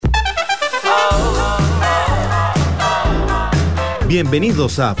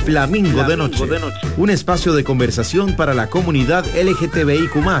Bienvenidos a Flamingo de Noche, un espacio de conversación para la comunidad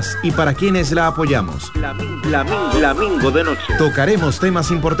LGTBIQ+, y para quienes la apoyamos. Flamingo de Noche. Tocaremos temas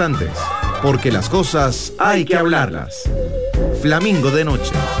importantes, porque las cosas hay que hablarlas. Flamingo de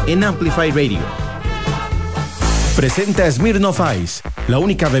Noche, en Amplify Radio. Presenta Smirnoff Ice, la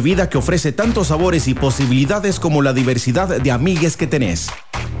única bebida que ofrece tantos sabores y posibilidades como la diversidad de amigues que tenés.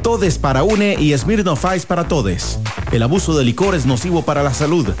 Todes para une y Smirnoff Ice para todes. El abuso de licor es nocivo para la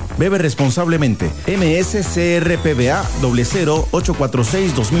salud. Bebe responsablemente. MSCRPBA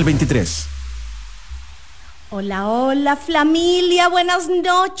 00846-2023. Hola, hola, familia. Buenas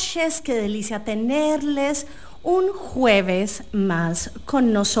noches. Qué delicia tenerles un jueves más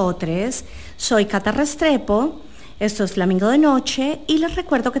con nosotros. Soy Cata Restrepo. Esto es Flamingo de Noche y les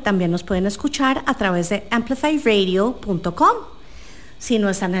recuerdo que también nos pueden escuchar a través de amplifyradio.com. Si no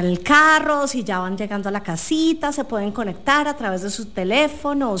están en el carro, si ya van llegando a la casita, se pueden conectar a través de su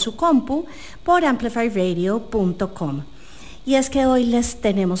teléfono o su compu por amplifyradio.com. Y es que hoy les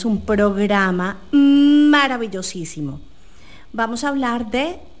tenemos un programa maravillosísimo. Vamos a hablar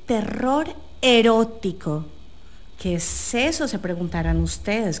de terror erótico. ¿Qué es eso? Se preguntarán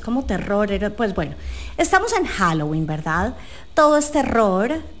ustedes. ¿Cómo terror? Pues bueno, estamos en Halloween, ¿verdad? Todo es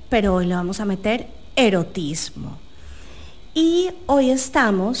terror, pero hoy le vamos a meter erotismo. Y hoy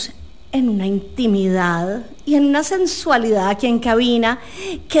estamos en una intimidad y en una sensualidad aquí en cabina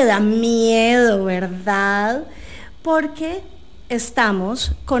que da miedo, ¿verdad? Porque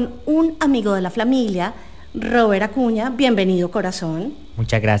estamos con un amigo de la familia, Roberto Acuña. Bienvenido, corazón.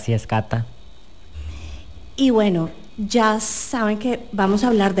 Muchas gracias, Cata. Y bueno, ya saben que vamos a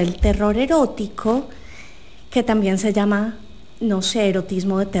hablar del terror erótico, que también se llama, no sé,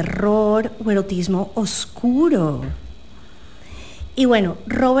 erotismo de terror o erotismo oscuro. Y bueno,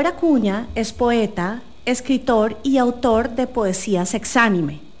 Roberto Acuña es poeta, escritor y autor de Poesía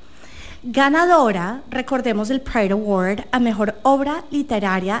Sexánime. Ganadora, recordemos, del Pride Award a Mejor Obra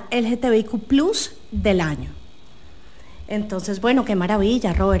Literaria LGTBIQ+ del año. Entonces, bueno, qué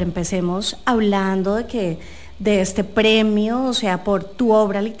maravilla, Robert. Empecemos hablando de este premio, o sea, por tu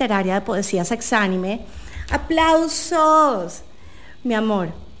obra literaria de Poesía Sexánime. ¡Aplausos! Mi amor,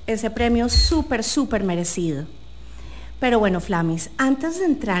 ese premio súper merecido. Pero bueno, Flamis, antes de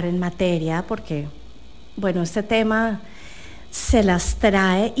entrar en materia, porque, bueno, este tema se las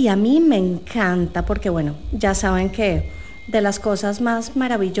trae y a mí me encanta, porque, bueno, ya saben que de las cosas más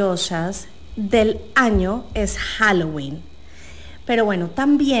maravillosas del año es Halloween. Pero bueno,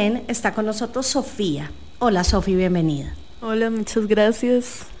 también está con nosotros Sofía. Hola, Sofi, bienvenida. Hola, muchas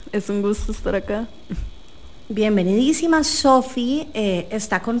gracias. Es un gusto estar acá. Bienvenidísima. Sofi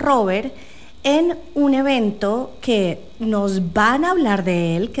está con Robert en un evento que nos van a hablar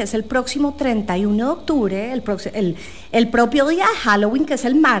de él, que es el próximo 31 de octubre, el propio día de Halloween, que es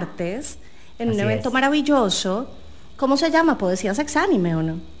el martes, en un evento maravilloso. ¿Cómo se llama? ¿Poesía Sexánime o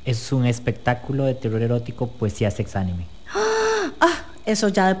no? Es un espectáculo de terror erótico, Poesía Sexánime. Eso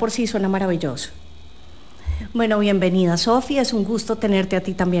ya de por sí suena maravilloso. Bueno, bienvenida, Sofía. Es un gusto tenerte a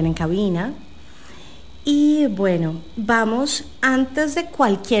ti también en cabina. Y bueno, vamos, antes de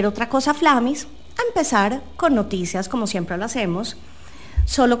cualquier otra cosa, Flamis, a empezar con noticias, como siempre lo hacemos.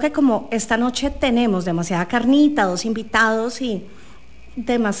 Solo que como esta noche tenemos demasiada carnita, 2 invitados y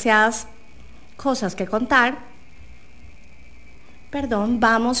demasiadas cosas que contar,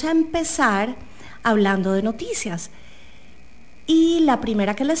 vamos a empezar hablando de noticias. Y la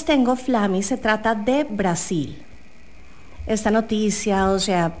primera que les tengo, Flamis, se trata de Brasil. Esta noticia, o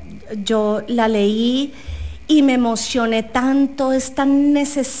sea, yo la leí y me emocioné tanto, es tan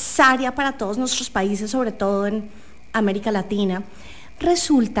necesaria para todos nuestros países, sobre todo en América Latina.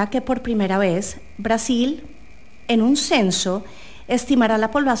 Resulta que por primera vez Brasil, en un censo, estimará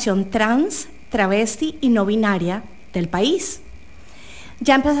la población trans, travesti y no binaria del país.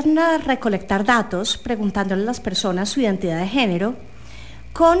 Ya empezaron a recolectar datos preguntándole a las personas su identidad de género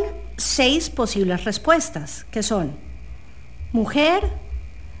con 6 posibles respuestas, que son mujer,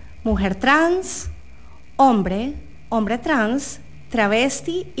 mujer trans, hombre, hombre trans,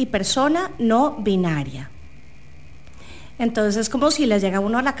 travesti y persona no binaria. Entonces es como si le llega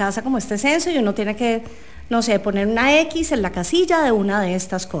uno a la casa como este censo y uno tiene que, no sé, poner una X en la casilla de una de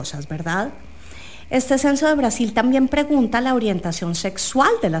estas cosas, ¿verdad? Este censo de Brasil también pregunta la orientación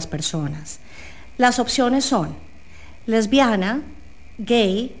sexual de las personas. Las opciones son lesbiana,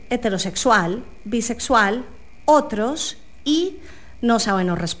 gay, heterosexual, bisexual, otros y no sabe,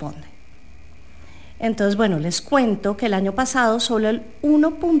 no responde. Entonces, bueno, les cuento que el año pasado solo el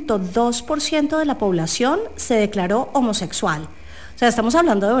 1.2% de la población se declaró homosexual. O sea, estamos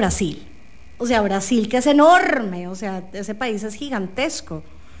hablando de Brasil. O sea, Brasil, que es enorme, o sea, ese país es gigantesco.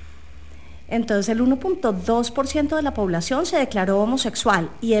 Entonces el 1.2% de la población se declaró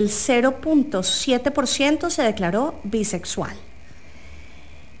homosexual y el 0.7% se declaró bisexual.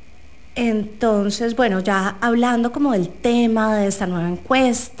 Entonces, bueno, ya hablando como del tema de esta nueva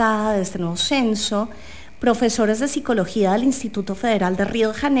encuesta, de este nuevo censo, profesores de psicología del Instituto Federal de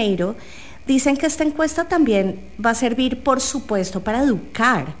Río de Janeiro dicen que esta encuesta también va a servir, por supuesto, para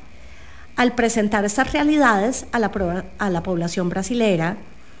educar al presentar estas realidades a la población brasilera,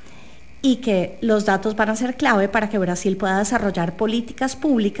 y que los datos van a ser clave para que Brasil pueda desarrollar políticas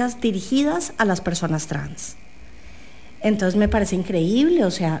públicas dirigidas a las personas trans. Entonces me parece increíble,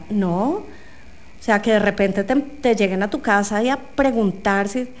 o sea, que de repente te lleguen a tu casa y a preguntar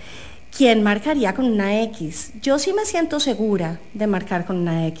quién marcaría con una X. Yo sí me siento segura de marcar con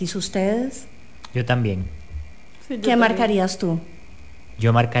una X. ¿Ustedes? Yo también. Sí, yo ¿Qué también. marcarías tú?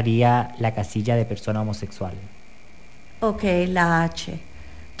 Yo marcaría la casilla de persona homosexual. Ok, la H.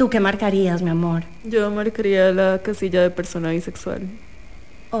 ¿Tú qué marcarías, mi amor? Yo marcaría la casilla de persona bisexual.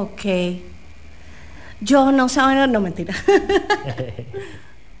 Ok. Yo no sé, no, mentira.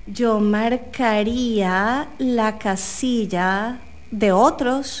 Yo marcaría la casilla de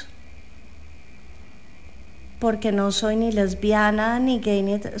otros, porque no soy ni lesbiana, ni gay,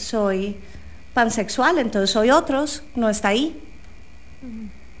 ni soy pansexual, entonces soy otros, no está ahí.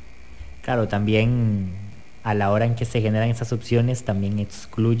 Claro, también a la hora en que se generan esas opciones, también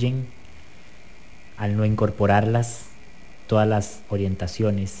excluyen, al no incorporarlas, todas las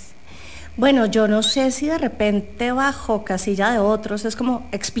orientaciones. Bueno, yo no sé si de repente bajo casilla de otros es como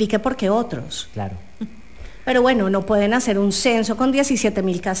explique por qué otros. Claro. Pero bueno, no pueden hacer un censo con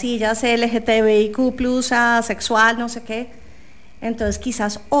 17.000 casillas, LGTBIQ+, asexual, no sé qué. Entonces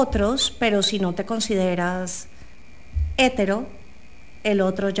quizás otros, pero si no te consideras hetero, el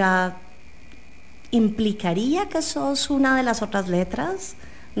otro ya implicaría que sos una de las otras letras,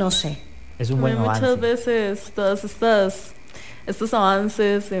 no sé. Es un buen avance. Muchas veces todas estos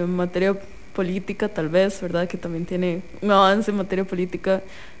avances en materia política, tal vez, ¿verdad? Que también tiene un avance en materia política,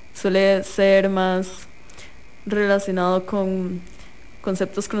 suele ser más relacionado con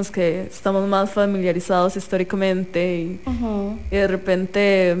conceptos con los que estamos más familiarizados históricamente y de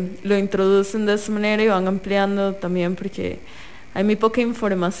repente lo introducen de esa manera y van ampliando también porque hay muy poca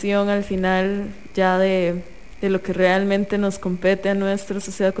información al final ya de lo que realmente nos compete a nuestra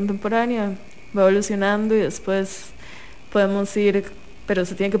sociedad contemporánea. Va evolucionando y después podemos ir, pero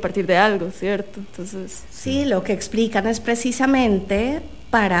se tiene que partir de algo, ¿cierto? Entonces, sí, lo que explican es precisamente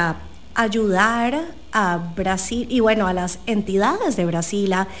para ayudar a Brasil y bueno, a las entidades de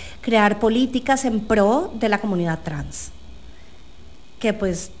Brasil a crear políticas en pro de la comunidad trans, que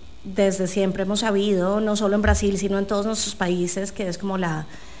pues desde siempre hemos sabido, no solo en Brasil, sino en todos nuestros países, que es como la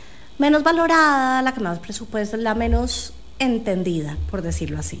menos valorada, la que más presupuesto, la menos entendida, por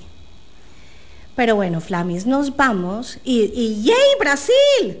decirlo así. Pero bueno, Flamis, nos vamos y ¡yay,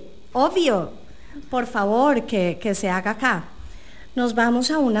 Brasil! Obvio, por favor, que se haga acá. Nos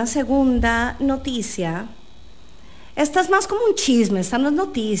vamos a una segunda noticia. Esta es más como un chisme, esta no es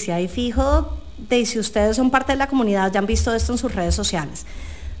noticia, y fijo de si ustedes son parte de la comunidad, ya han visto esto en sus redes sociales.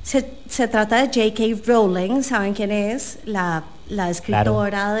 Se trata de J.K. Rowling, ¿saben quién es? La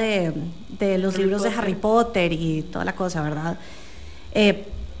escritora de los libros de Harry Potter y toda la cosa, ¿verdad?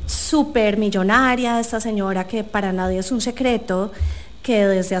 Súper millonaria esta señora, que para nadie es un secreto que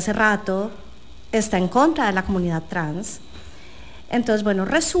desde hace rato está en contra de la comunidad trans. Entonces, bueno,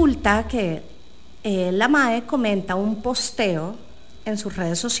 resulta que la MAE comenta un posteo en sus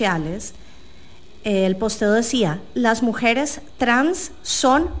redes sociales. El posteo decía: las mujeres trans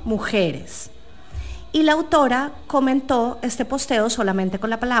son mujeres. Y la autora comentó este posteo solamente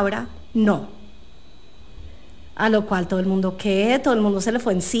con la palabra no. A lo cual todo el mundo, ¿qué? Todo el mundo se le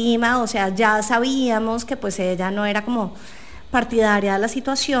fue encima, o sea, ya sabíamos que pues ella no era como partidaria de la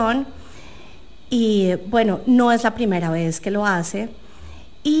situación. Y bueno, no es la primera vez que lo hace.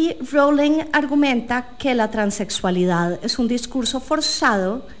 Y Rowling argumenta que la transexualidad es un discurso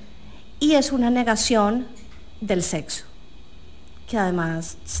forzado y es una negación del sexo. Que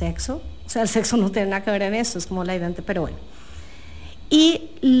además, ¿sexo? O sea, el sexo no tiene nada que ver en eso, es como la identidad, pero bueno. Y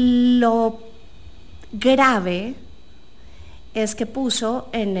lo grave es que puso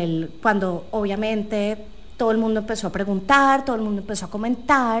cuando obviamente todo el mundo empezó a preguntar, todo el mundo empezó a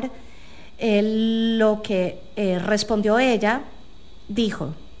comentar, lo que respondió ella,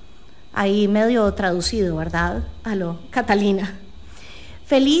 dijo, ahí medio traducido, ¿verdad? Aló, Catalina.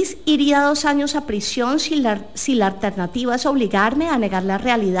 Feliz iría 2 años a prisión si la alternativa es obligarme a negar la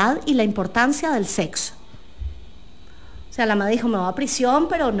realidad y la importancia del sexo. O sea, la madre dijo, me voy a prisión,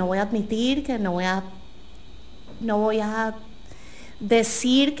 pero no voy a admitir que no voy a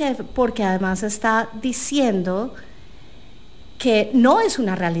decir que, porque además está diciendo que no es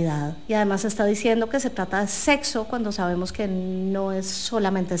una realidad y además está diciendo que se trata de sexo cuando sabemos que no es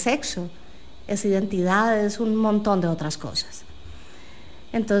solamente sexo, es identidad, es un montón de otras cosas.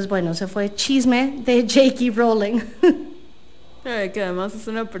 Entonces, bueno, se fue chisme de J.K. Rowling. Que además es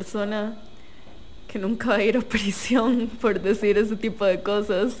una persona que nunca va a ir a prisión por decir ese tipo de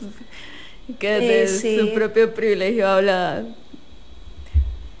cosas, que de sí. su propio privilegio habla.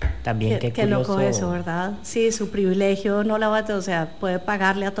 También qué loco eso, ¿verdad? Sí, su privilegio no la va a, o sea, puede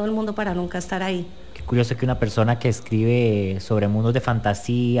pagarle a todo el mundo para nunca estar ahí. Qué curioso que una persona que escribe sobre mundos de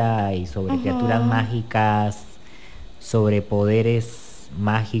fantasía y sobre criaturas mágicas, sobre poderes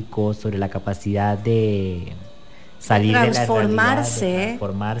mágicos, sobre la capacidad de salir de la realidad, de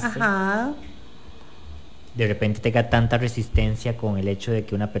transformarse, Ajá. de repente tenga tanta resistencia con el hecho de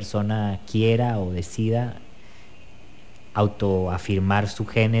que una persona quiera o decida autoafirmar su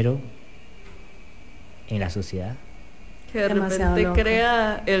género en la sociedad. Que de Demasiado repente loco.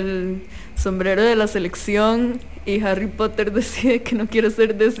 crea el sombrero de la selección y Harry Potter decide que no quiere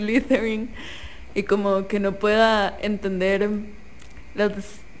ser de Slytherin y como que no pueda entender las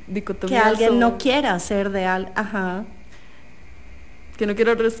dicotomías. Que alguien o no quiera ser de ajá. que no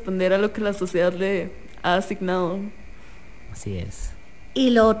quiera responder a lo que la sociedad le ha asignado. Así es. Y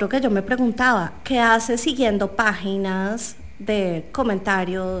lo otro que yo me preguntaba, ¿qué hace siguiendo páginas de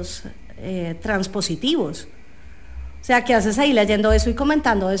comentarios transpositivos? O sea, ¿qué haces ahí leyendo eso y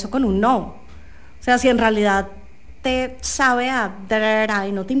comentando eso con un no? O sea, si en realidad te sabe a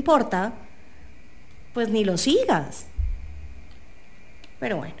y no te importa, pues ni lo sigas.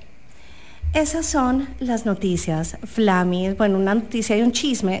 Pero bueno, esas son las noticias, Flamis. Bueno, una noticia y un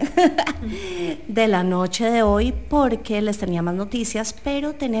chisme de la noche de hoy, porque les tenía más noticias,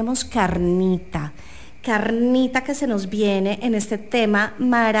 pero tenemos carnita que se nos viene en este tema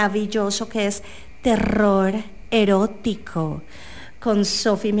maravilloso que es terror erótico, con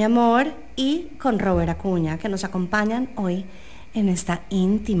Sofi, mi amor, y con Roberto Acuña, que nos acompañan hoy en esta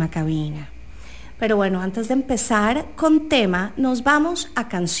íntima cabina. Pero bueno, antes de empezar con tema, nos vamos a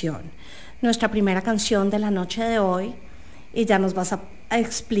canción. Nuestra primera canción de la noche de hoy, y ya nos vas a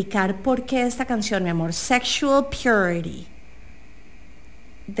explicar por qué esta canción, mi amor. Sexual Purity,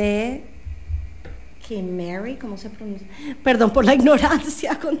 de Mary, ¿cómo se pronuncia? Perdón por la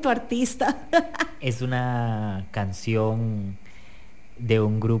ignorancia con tu artista. Es una canción de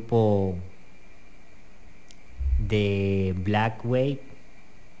un grupo de black wave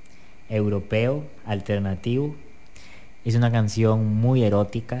europeo alternativo. Es una canción muy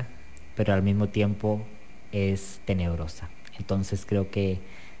erótica, pero al mismo tiempo es tenebrosa. Entonces creo que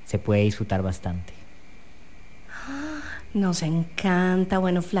se puede disfrutar bastante. Nos encanta.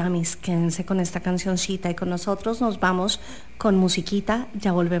 Bueno, Flamis, quédense con esta cancioncita y con nosotros nos vamos con musiquita.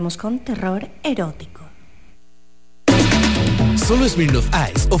 Ya volvemos con terror erótico. Solo Smirnoff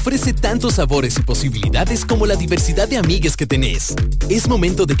Ice ofrece tantos sabores y posibilidades como la diversidad de amigues que tenés. Es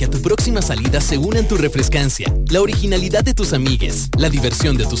momento de que a tu próxima salida se unan tu refrescancia, la originalidad de tus amigues, la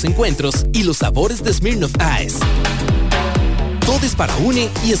diversión de tus encuentros y los sabores de Smirnoff Ice. Todes para une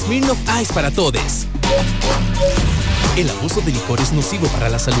y Smirnoff Ice para todes. El abuso de licor es nocivo para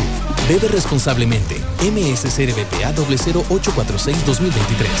la salud. Bebe responsablemente. MSCRBPA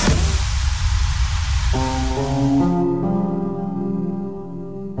 00846-2023.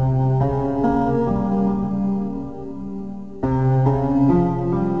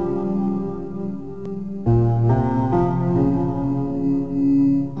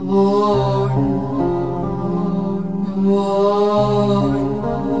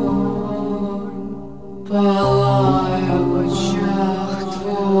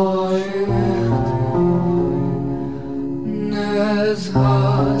 Nes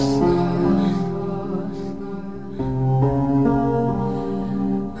has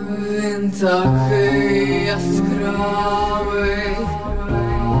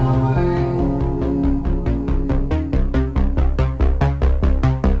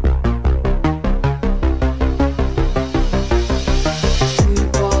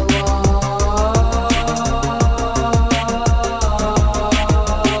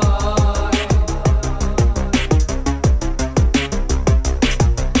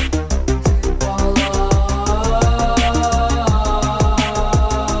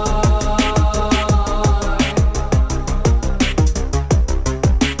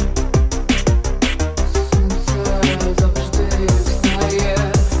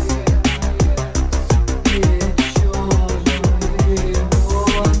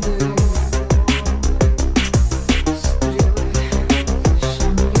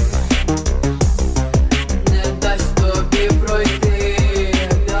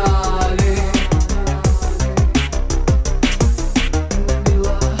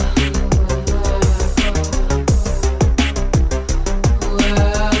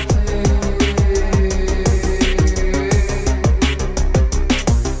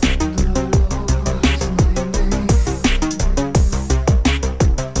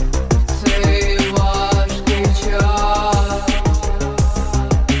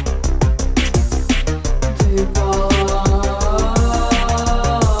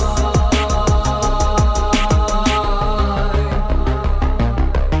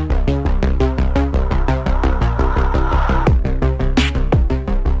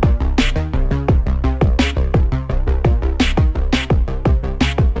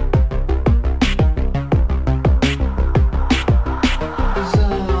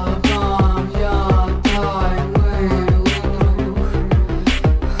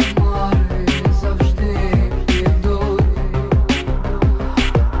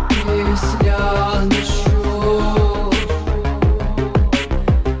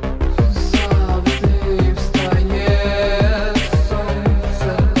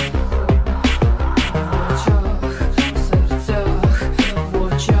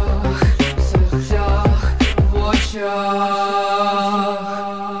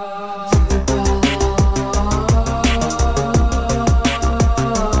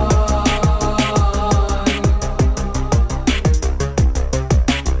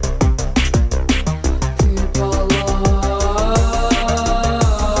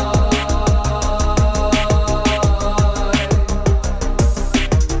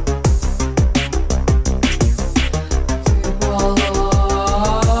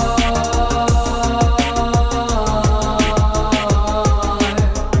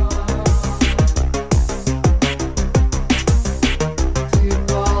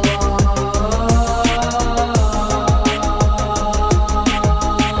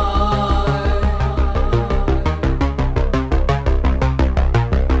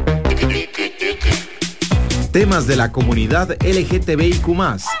temas de la comunidad LGTBIQ+.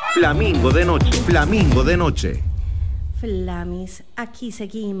 Flamingo de noche. Flamingo de noche. Flamis, aquí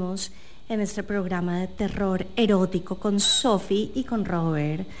seguimos en este programa de terror erótico con Sophie y con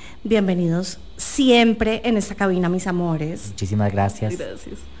Robert. Bienvenidos siempre en esta cabina, mis amores. Muchísimas gracias.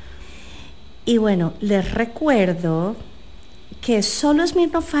 Gracias. Y bueno, les recuerdo que solo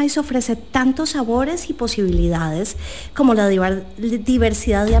Smirnoff Ice ofrece tantos sabores y posibilidades como la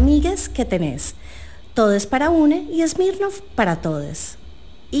diversidad de amigues que tenés. Todo es para une y Smirnoff para todes.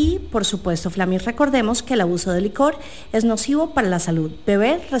 Y, por supuesto, Flamis, recordemos que el abuso de licor es nocivo para la salud.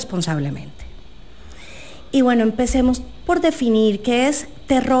 Beber responsablemente. Y bueno, empecemos por definir qué es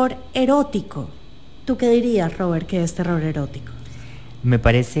terror erótico. ¿Tú qué dirías, Robert, qué es terror erótico? Me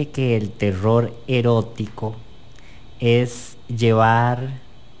parece que el terror erótico es llevar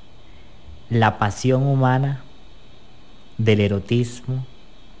la pasión humana del erotismo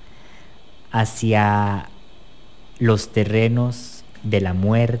hacia los terrenos de la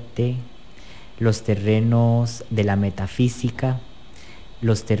muerte, los terrenos de la metafísica,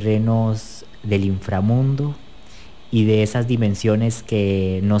 los terrenos del inframundo y de esas dimensiones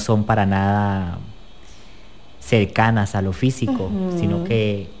que no son para nada cercanas a lo físico, sino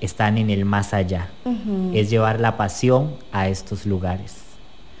que están en el más allá. Es llevar la pasión a estos lugares.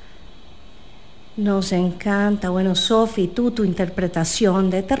 Nos encanta. Bueno, Sophie, tu interpretación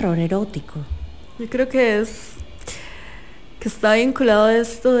de terror erótico. Yo creo que está vinculado a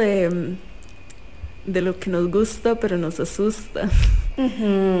esto de lo que nos gusta pero nos asusta.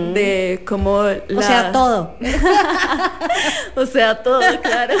 De cómo O sea, todo. O sea, todo,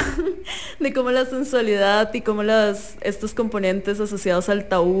 claro. De cómo la sensualidad y cómo estos componentes asociados al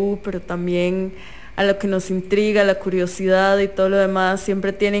tabú, pero también a lo que nos intriga, la curiosidad y todo lo demás,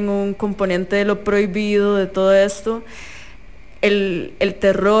 siempre tienen un componente de lo prohibido, de todo esto. El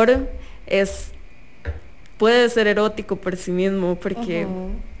terror puede ser erótico por sí mismo, porque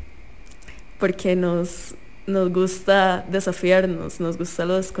nos gusta desafiarnos, nos gusta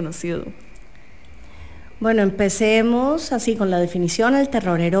lo desconocido. Bueno, empecemos así con la definición. El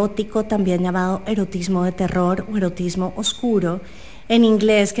terror erótico, también llamado erotismo de terror o erotismo oscuro, en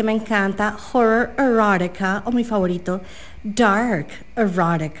inglés, que me encanta, horror erotica, o mi favorito, dark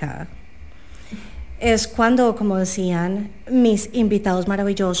erotica. Es cuando, como decían mis invitados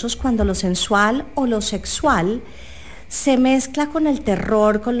maravillosos, cuando lo sensual o lo sexual se mezcla con el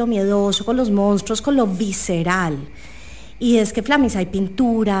terror, con lo miedoso, con los monstruos, con lo visceral. Y es que, Flamis, hay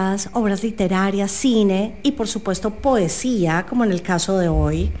pinturas, obras literarias, cine y por supuesto poesía, como en el caso de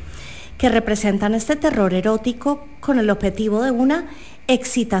hoy, que representan este terror erótico con el objetivo de una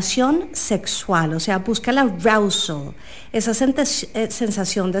excitación sexual, o sea, busca el arousal, esa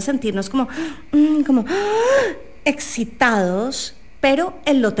sensación de sentirnos como excitados, pero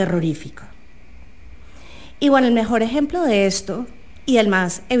en lo terrorífico. Y bueno, el mejor ejemplo de esto, y el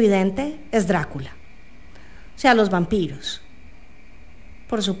más evidente, es Drácula. O sea, los vampiros.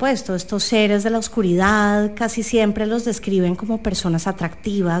 Por supuesto, estos seres de la oscuridad casi siempre los describen como personas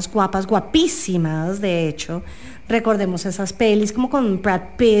atractivas, guapas, guapísimas, de hecho. Recordemos esas pelis como con Brad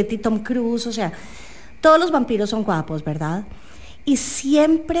Pitt y Tom Cruise, o sea, todos los vampiros son guapos, ¿verdad? Y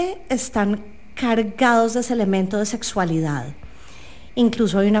siempre están cargados de ese elemento de sexualidad.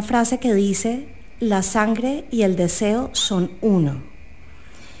 Incluso hay una frase que dice: la sangre y el deseo son uno.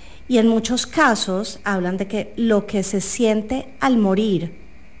 Y en muchos casos hablan de que lo que se siente al morir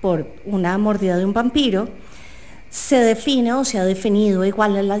por una mordida de un vampiro se define o se ha definido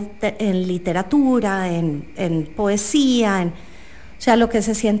igual en literatura, en poesía, o sea, lo que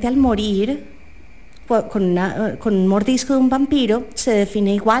se siente al morir con un mordisco de un vampiro se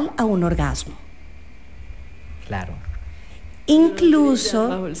define igual a un orgasmo. Claro. Incluso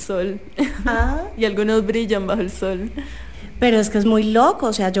bajo el sol. Y algunos brillan bajo el sol. Pero es que es muy loco,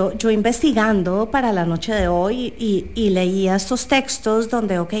 o sea, yo investigando para la noche de hoy y leía estos textos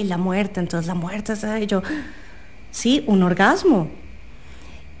donde, ok, la muerte, entonces la muerte, y yo, sí, un orgasmo.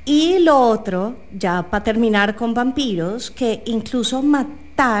 Y lo otro, ya para terminar con vampiros, que incluso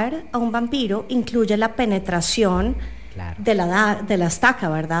matar a un vampiro incluye la penetración, claro, de la estaca,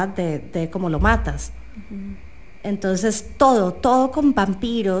 ¿verdad? De cómo lo matas. Entonces todo con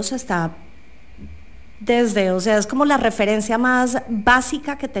vampiros está o sea, es como la referencia más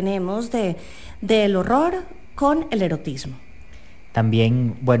básica que tenemos del horror con el erotismo.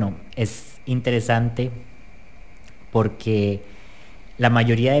 También, bueno, es interesante porque la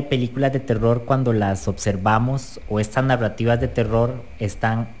mayoría de películas de terror, cuando las observamos, o estas narrativas de terror,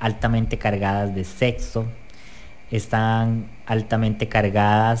 están altamente cargadas de sexo, están altamente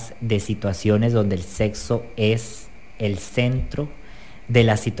cargadas de situaciones donde el sexo es el centro de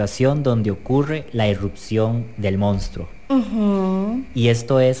la situación donde ocurre la irrupción del monstruo. Y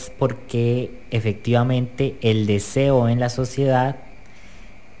esto es porque efectivamente el deseo en la sociedad,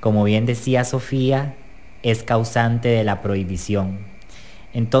 como bien decía Sofía, es causante de la prohibición.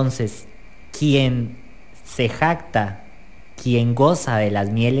 Entonces, quien se jacta, quien goza de las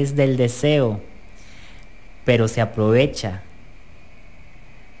mieles del deseo, pero se aprovecha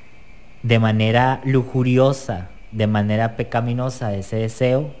de manera lujuriosa, de manera pecaminosa de ese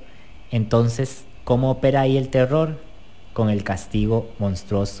deseo, entonces, ¿cómo opera ahí el terror? Con el castigo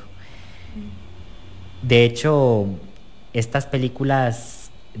monstruoso. De hecho, estas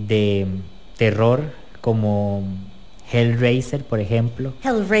películas de terror como Hellraiser, por ejemplo.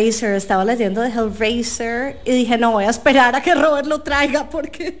 Hellraiser, estaba leyendo de Hellraiser y dije, no, voy a esperar a que Robert lo traiga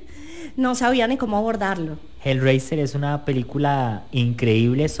porque no sabía ni cómo abordarlo. Hellraiser es una película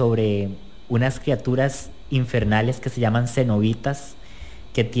increíble sobre unas criaturas infernales que se llaman cenobitas,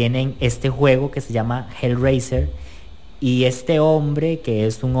 que tienen este juego que se llama Hellraiser, y este hombre, que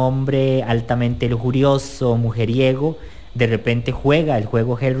es un hombre altamente lujurioso, mujeriego, de repente juega el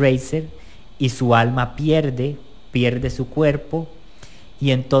juego Hellraiser y su alma pierde su cuerpo,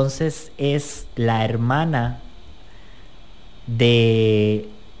 y entonces es la hermana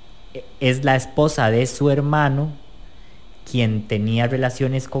es la esposa de su hermano quien tenía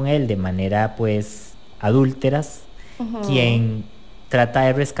relaciones con él de manera pues adúlteras, quien trata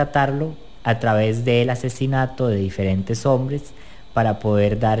de rescatarlo a través del asesinato de diferentes hombres para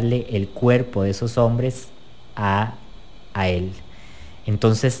poder darle el cuerpo de esos hombres a él.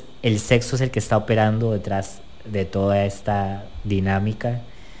 Entonces el sexo es el que está operando detrás de toda esta dinámica.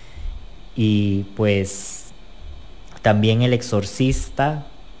 Y pues también El Exorcista.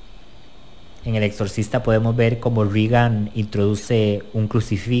 En El Exorcista podemos ver cómo Regan introduce un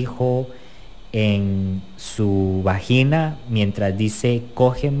crucifijo en su vagina mientras dice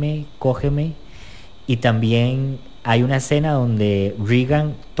cógeme, cógeme. Y también hay una escena donde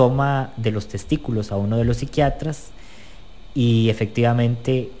Regan toma de los testículos a uno de los psiquiatras y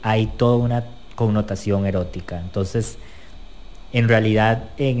efectivamente hay toda una connotación erótica. Entonces, en realidad,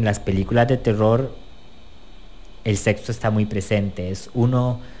 en las películas de terror el sexo está muy presente, es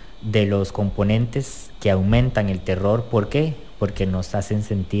uno de los componentes que aumentan el terror. ¿Por qué? Porque nos hacen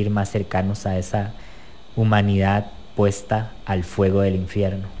sentir más cercanos a esa humanidad puesta al fuego del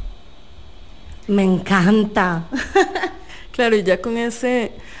infierno. Me encanta. Claro, y ya con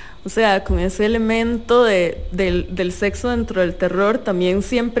ese, o sea, con ese elemento del sexo dentro del terror también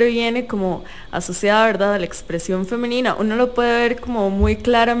siempre viene como asociada, ¿verdad?, a la expresión femenina. Uno lo puede ver como muy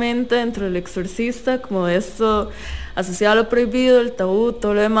claramente dentro del Exorcista, como esto asociado a lo prohibido, el tabú,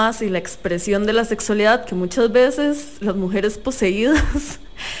 todo lo demás, y la expresión de la sexualidad, que muchas veces las mujeres poseídas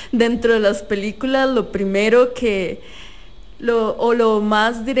dentro de las películas, lo primero lo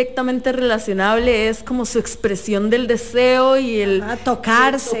más directamente relacionable es como su expresión del deseo y el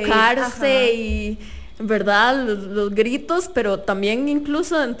tocarse y, ¿verdad?, los gritos, pero también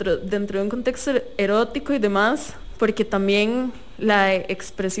incluso dentro de un contexto erótico y demás, porque también la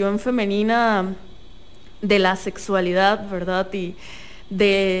expresión femenina de la sexualidad, ¿verdad?, y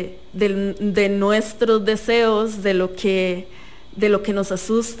de nuestros deseos, de lo que nos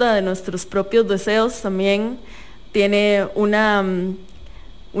asusta, de nuestros propios deseos, también tiene una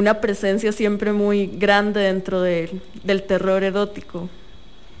presencia siempre muy grande dentro del terror erótico.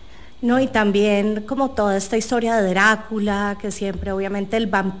 No, y también como toda esta historia de Drácula, que siempre obviamente el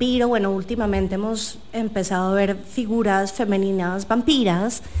vampiro, bueno, últimamente hemos empezado a ver figuras femeninas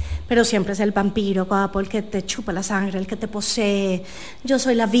vampiras, pero siempre es el vampiro, guapo, el que te chupa la sangre, el que te posee, yo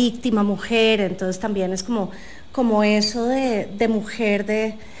soy la víctima, mujer. Entonces también es como eso de mujer,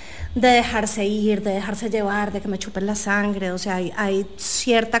 de dejarse ir, de dejarse llevar, de que me chupen la sangre. O sea, hay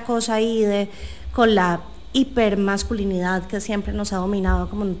cierta cosa ahí con la hipermasculinidad que siempre nos ha dominado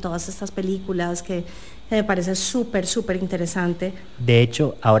como en todas estas películas, que me parece súper, súper interesante. De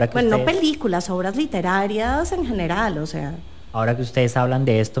hecho, ahora que no películas, obras literarias en general, o sea. Ahora que ustedes hablan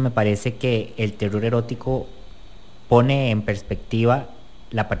de esto, me parece que el terror erótico pone en perspectiva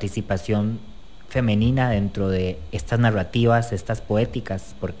la participación femenina dentro de estas narrativas, estas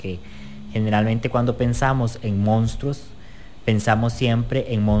poéticas, porque generalmente cuando pensamos en monstruos, pensamos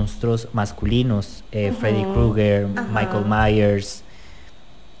siempre en monstruos masculinos, Freddy Krueger, Michael Myers.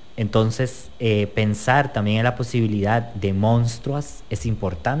 Entonces, pensar también en la posibilidad de monstruos es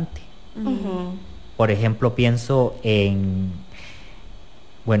importante. Por ejemplo, pienso en,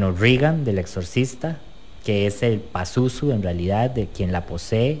 Regan del Exorcista, que es el Pazuzu en realidad de quien la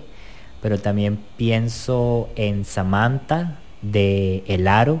posee, pero también pienso en Samantha de El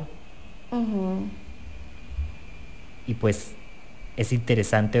Aro. Y pues es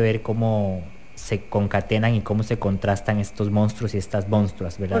interesante ver cómo se concatenan y cómo se contrastan estos monstruos y estas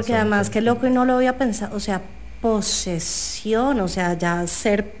monstruas, ¿verdad? Porque además, qué loco, y no lo había pensado, o sea, posesión, o sea, ya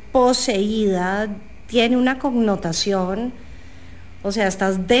ser poseída tiene una connotación, o sea,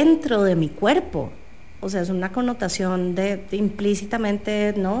 estás dentro de mi cuerpo, o sea, es una connotación de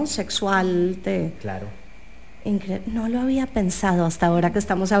implícitamente, ¿no? Sexual, de... Claro. No lo había pensado hasta ahora que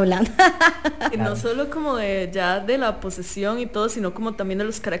estamos hablando. Y no solo como de ya de la posesión y todo, sino como también de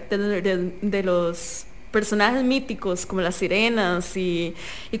los caracteres de los personajes míticos, como las sirenas y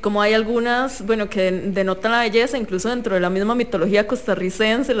como hay algunas, bueno, que denotan la belleza, incluso dentro de la misma mitología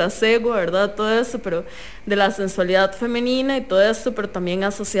costarricense, la cegua, ¿verdad? Todo eso, pero de la sensualidad femenina y todo esto, pero también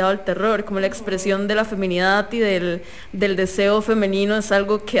asociado al terror, como la expresión de la feminidad y del deseo femenino es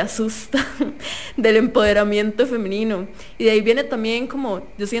algo que asusta, del empoderamiento femenino. Y de ahí viene también como,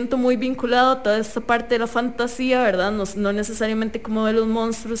 yo siento muy vinculado a toda esta parte de la fantasía, ¿verdad? No necesariamente como de los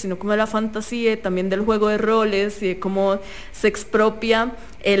monstruos, sino como de la fantasía y también del juego de roles y de cómo se expropia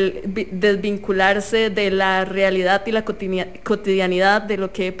el desvincularse de la realidad y la cotidianidad de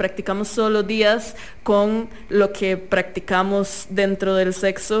lo que practicamos todos los días con lo que practicamos dentro del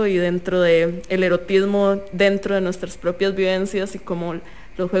sexo y dentro del erotismo, dentro de nuestras propias vivencias y como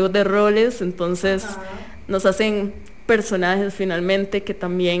los juegos de roles, entonces nos hacen personajes finalmente que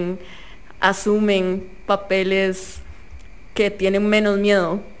también asumen papeles que tienen menos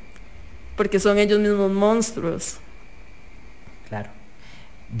miedo porque son ellos mismos monstruos. Claro.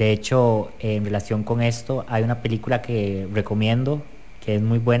 De hecho, en relación con esto, hay una película que recomiendo, que es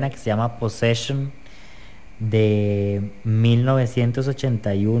muy buena, que se llama Possession, de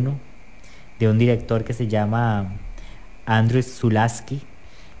 1981, de un director que se llama Andrzej Zulawski,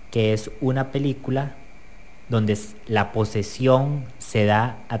 que es una película donde la posesión se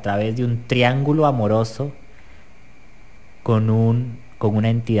da a través de un triángulo amoroso con una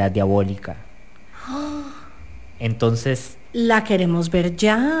entidad diabólica. Entonces... La queremos ver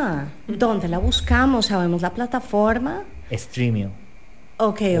ya. ¿Dónde la buscamos? ¿Sabemos la plataforma? Streamio.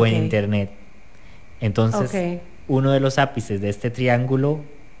 Okay, o en internet. Entonces, uno de los ápices de este triángulo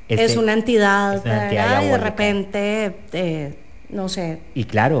es una entidad, es una entidad diabólica. Y de repente, no sé. Y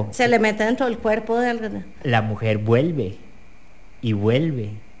claro. Se le mete dentro del cuerpo de alguien. La mujer vuelve, y vuelve,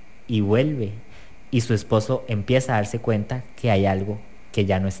 y vuelve. Y su esposo empieza a darse cuenta que hay algo que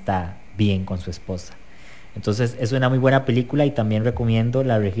ya no está bien con su esposa. Entonces es una muy buena película y también recomiendo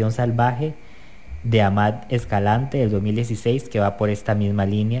La región salvaje de Amat Escalante del 2016, que va por esta misma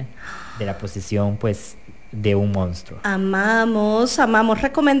línea de la posesión pues de un monstruo. Amamos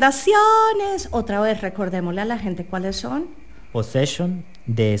recomendaciones. Otra vez recordémosle a la gente cuáles son. Possession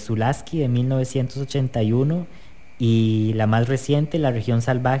de Zulawski de 1981 y la más reciente, La región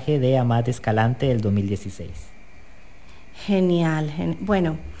salvaje de Amat Escalante del 2016. Genial.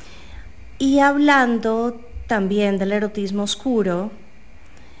 Bueno, y hablando también del erotismo oscuro,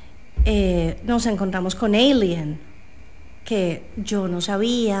 nos encontramos con Alien, que yo no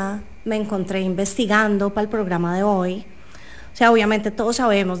sabía, me encontré investigando para el programa de hoy. O sea, obviamente todos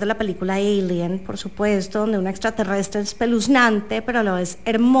sabemos de la película Alien, por supuesto, donde un extraterrestre es espeluznante, pero a la vez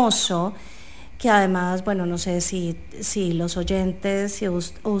hermoso, que además, bueno, no sé si los oyentes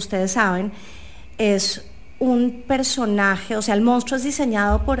o ustedes saben, es un personaje, o sea, el monstruo es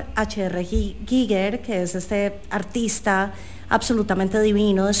diseñado por H.R. Giger, que es este artista absolutamente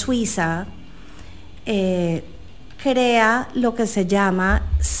divino de Suiza. Crea lo que se llama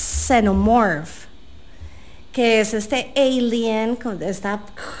xenomorph, que es este alien, este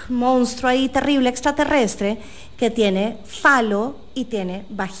monstruo ahí terrible extraterrestre, que tiene falo y tiene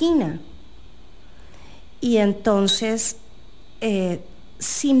vagina. Y entonces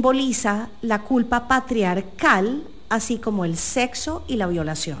simboliza la culpa patriarcal, así como el sexo y la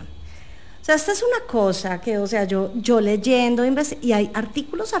violación. O sea, esta es una cosa que, o sea, yo leyendo, y hay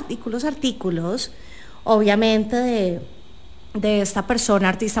artículos, obviamente de esta persona,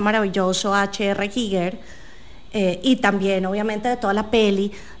 artista maravilloso, H.R. Giger, y también obviamente de toda la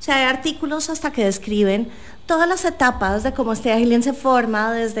peli. O sea, hay artículos hasta que describen todas las etapas de cómo este alien se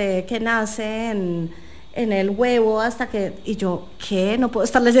forma desde que nace en el huevo hasta que... Y yo, ¿qué? No puedo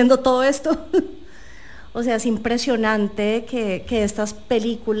estar leyendo todo esto. O sea, es impresionante que estas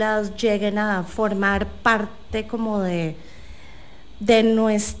películas lleguen a formar parte como de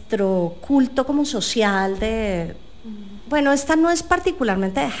nuestro culto como social de... Bueno, esta no es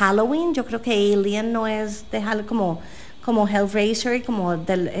particularmente de Halloween, yo creo que Alien no es de Halloween como Hellraiser y como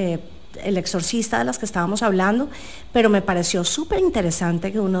el exorcista de las que estábamos hablando, pero me pareció súper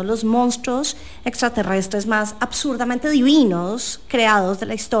interesante que uno de los monstruos extraterrestres más absurdamente divinos creados de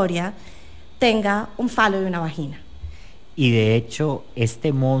la historia tenga un falo y una vagina. Y de hecho,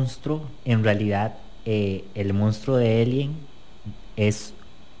 este monstruo, en realidad, el monstruo de Alien es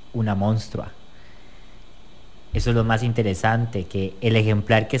una monstrua. Eso es lo más interesante, que el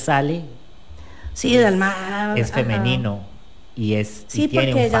ejemplar que sale Sí, del mar. es Ajá. femenino y Sí, tiene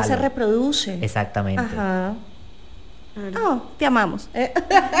porque un ella falo. se reproduce. Exactamente. Ajá. Oh, te amamos.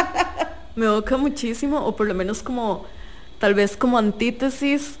 Me evoca muchísimo, o por lo menos como, tal vez como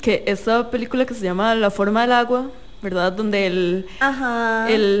antítesis, que esta película que se llama La forma del agua, ¿verdad? Donde Ajá.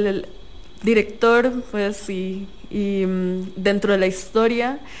 el director, pues, dentro de la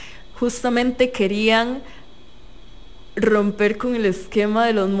historia, justamente querían romper con el esquema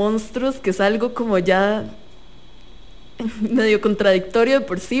de los monstruos, que es algo como ya medio contradictorio de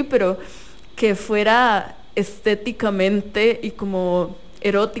por sí, pero que fuera estéticamente y como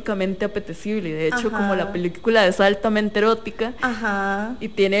eróticamente apetecible. Y de hecho, Ajá. como la película es altamente erótica Ajá. y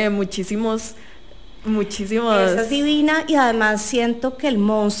tiene muchísimos Esa es divina y además siento que el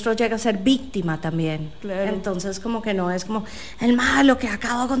monstruo llega a ser víctima también. Claro. Entonces como que no es como el malo que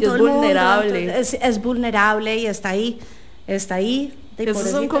acaba con Y es todo el mundo. vulnerable. Entonces, es vulnerable y está ahí. Y eso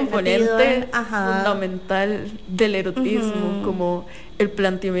es un pobrecito, componente ajá. fundamental del erotismo, como el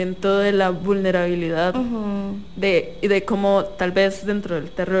planteamiento de la vulnerabilidad, y de cómo tal vez dentro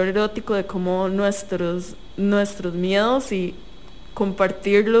del terror erótico, de cómo nuestros miedos y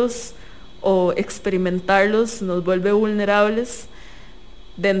compartirlos o experimentarlos nos vuelve vulnerables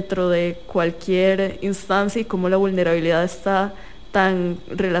dentro de cualquier instancia, y cómo la vulnerabilidad está tan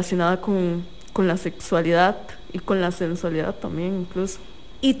relacionada con la sexualidad y con la sensualidad también incluso.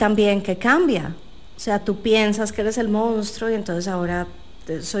 Y también que cambia. O sea, tú piensas que eres el monstruo y entonces ahora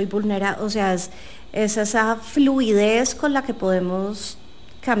soy vulnerable. O sea, es esa fluidez con la que podemos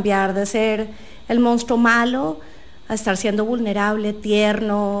cambiar de ser el monstruo malo a estar siendo vulnerable,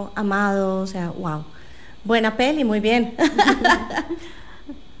 tierno, amado. O sea, wow. Buena peli, muy bien.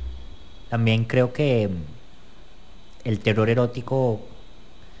 También creo que el terror erótico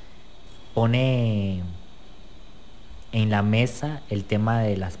pone en la mesa el tema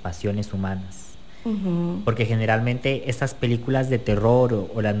de las pasiones humanas. Porque generalmente estas películas de terror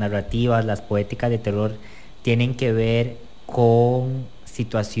o las narrativas, las poéticas de terror, tienen que ver con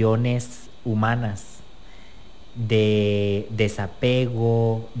situaciones humanas de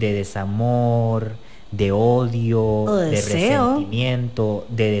desapego, de desamor, de odio, de resentimiento,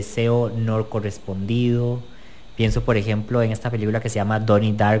 de deseo no correspondido. Pienso, por ejemplo, en esta película que se llama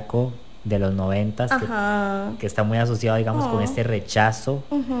Donnie Darko, de los 90s, que está muy asociado, digamos, con este rechazo.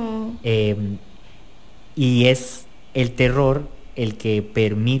 Y es el terror el que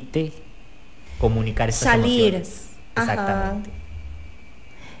permite comunicar estas emociones. Exactamente.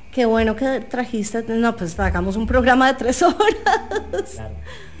 Qué bueno que trajiste, no, pues hagamos un programa de 3 horas. Claro.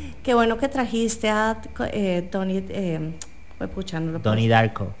 Qué bueno que trajiste a Donnie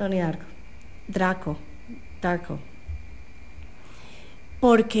Darko. Darko.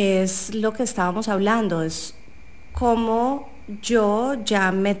 Porque es lo que estábamos hablando, es cómo yo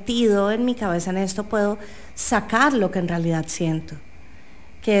ya metido en mi cabeza en esto puedo sacar lo que en realidad siento,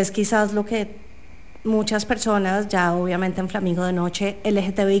 que es quizás lo que muchas personas, ya obviamente en Flamingo de Noche,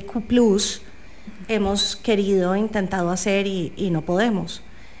 LGTBIQ+, hemos querido, intentado hacer y no podemos.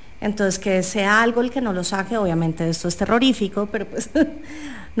 Entonces, que sea algo el que no lo saque, obviamente esto es terrorífico, pero pues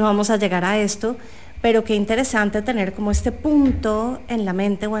no vamos a llegar a esto, pero qué interesante tener como este punto en la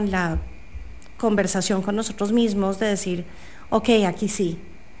mente o en la conversación con nosotros mismos de decir, ok, aquí sí,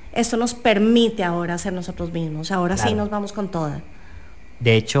 esto nos permite ahora ser nosotros mismos, ahora claro. Sí nos vamos con toda.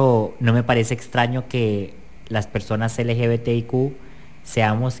 De hecho, no me parece extraño que las personas LGBTIQ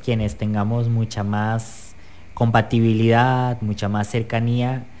seamos quienes tengamos mucha más compatibilidad, mucha más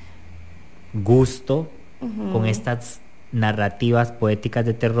cercanía, gusto con estas narrativas poéticas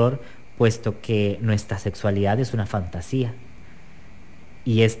de terror, puesto que nuestra sexualidad es una fantasía.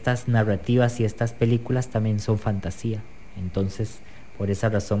 Y estas narrativas y estas películas también son fantasía. Entonces, por esa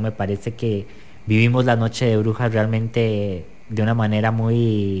razón me parece que vivimos la noche de brujas realmente de una manera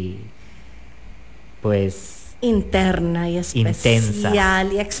muy, pues, interna y especial, intensa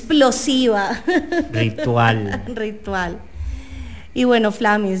y explosiva. Ritual. Y bueno,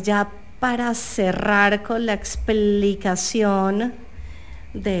 Flamis, ya para cerrar con la explicación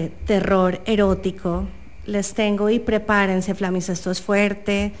de terror erótico, les tengo, y prepárense, Flamis, esto es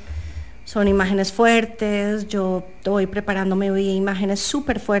fuerte, son imágenes fuertes, yo estoy preparándome hoy imágenes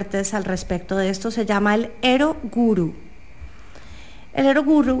súper fuertes al respecto de esto. Se llama el Eroguru. El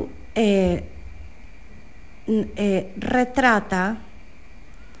Eroguru retrata,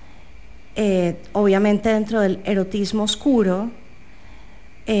 obviamente dentro del erotismo oscuro,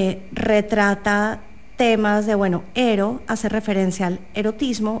 retrata temas de, bueno, ero hace referencia al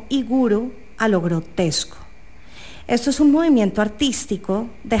erotismo y guru a lo grotesco. Esto es un movimiento artístico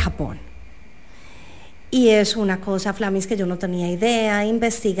de Japón. Y es una cosa, Flamis, que yo no tenía idea.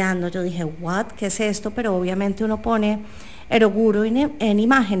 Investigando, yo dije, ¿what? ¿Qué es esto? Pero obviamente uno pone eroguru en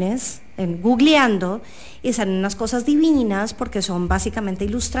imágenes, en googleando, y salen unas cosas divinas porque son básicamente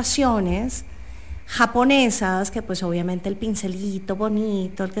ilustraciones japonesas, que pues obviamente el pincelito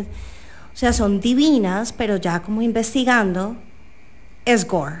bonito, o sea, son divinas, pero ya como investigando, es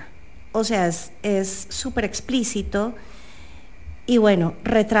gore. O sea, es súper explícito y bueno,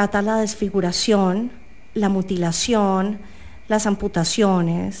 retrata la desfiguración, la mutilación, las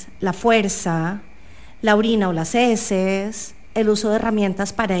amputaciones, la fuerza, la orina o las heces, el uso de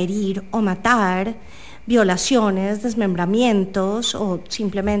herramientas para herir o matar, violaciones, desmembramientos o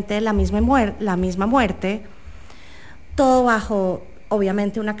simplemente la misma muerte, todo bajo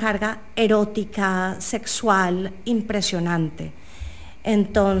obviamente una carga erótica, sexual, impresionante.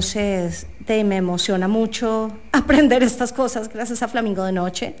 Entonces, me emociona mucho aprender estas cosas, gracias a Flamingo de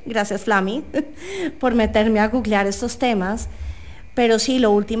Noche, gracias Flami, por meterme a googlear estos temas. Pero sí,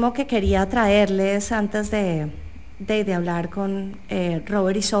 lo último que quería traerles antes de hablar con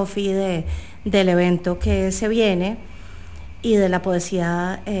Robert y Sophie del evento que se viene y de la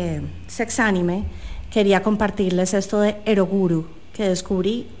poesía sexánime, quería compartirles esto de Eroguru, que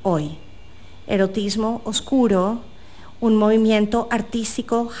descubrí hoy. Erotismo oscuro, un movimiento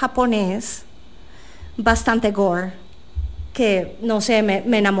artístico japonés bastante gore, que no sé,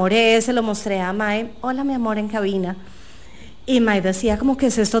 me enamoré, se lo mostré a Mai, hola mi amor en cabina, y Mai decía como, ¿qué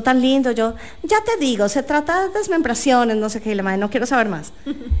es esto tan lindo? Yo, ya te digo, se trata de desmembraciones, no sé qué, y la Mai, no quiero saber más.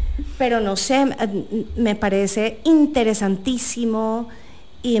 Pero no sé, me parece interesantísimo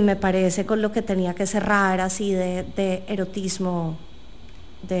y me parece con lo que tenía que cerrar así de erotismo,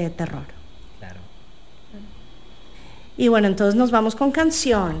 de terror. Y bueno, entonces nos vamos con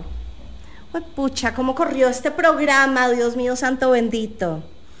canción. Uy, pucha, cómo corrió este programa, Dios mío, santo bendito.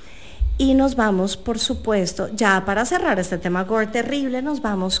 Y nos vamos, por supuesto, ya para cerrar este tema gore terrible, nos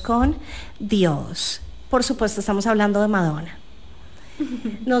vamos con Dios. Por supuesto, estamos hablando de Madonna.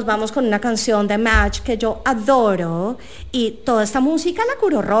 Nos vamos con una canción de Match que yo adoro y toda esta música la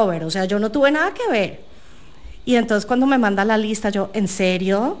curó Robert, o sea, yo no tuve nada que ver. Y entonces cuando me manda la lista, yo, ¿en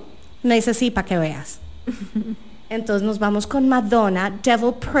serio? Me dice, sí, para que veas. Entonces nos vamos con Madonna,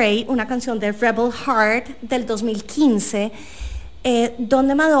 Devil Pray, una canción de Rebel Heart del 2015,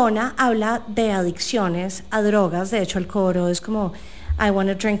 donde Madonna habla de adicciones a drogas. De hecho, el coro es como, I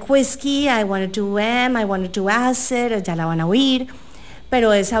wanna drink whiskey, I wanna do M, I wanna do acid, ya la van a oír.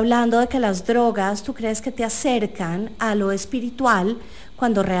 Pero es hablando de que las drogas, tú crees que te acercan a lo espiritual,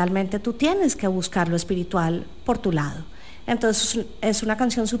 cuando realmente tú tienes que buscar lo espiritual por tu lado. Entonces es una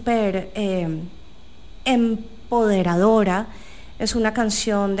canción súper empoderadora, es una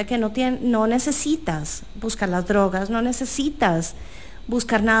canción de que no necesitas buscar las drogas, no necesitas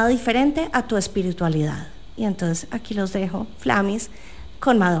buscar nada diferente a tu espiritualidad. Y entonces aquí los dejo, Flamis,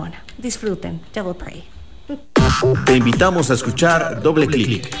 con Madonna. Disfruten, Devil Pray. Te invitamos a escuchar Doble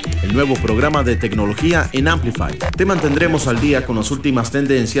Clic, el nuevo programa de tecnología en Amplify. Te mantendremos al día con las últimas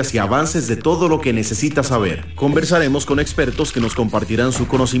tendencias y avances de todo lo que necesitas saber. Conversaremos con expertos que nos compartirán su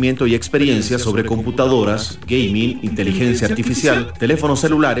conocimiento y experiencia sobre computadoras, gaming, inteligencia artificial, teléfonos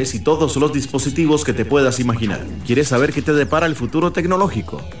celulares y todos los dispositivos que te puedas imaginar. ¿Quieres saber qué te depara el futuro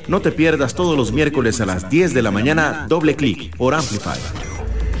tecnológico? No te pierdas todos los miércoles a las 10 de la mañana Doble Clic por Amplify.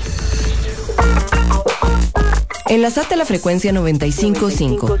 Enlazate a la frecuencia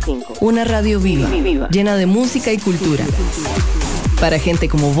 95.5, una radio viva, llena de música y cultura. Para gente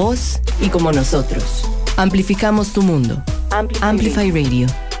como vos y como nosotros. Amplificamos tu mundo. Amplify Radio.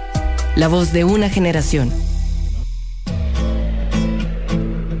 La voz de una generación.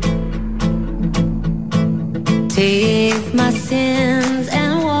 Take my sins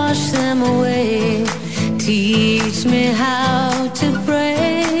and wash them away. Teach me how to pray.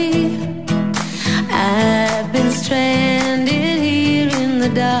 I've been stranded here in the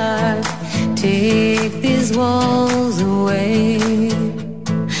dark. Take these walls away.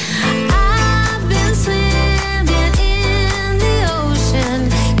 I've been swimming in the ocean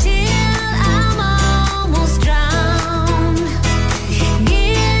till I'm almost drowned.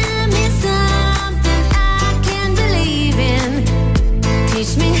 Give me something I can believe in.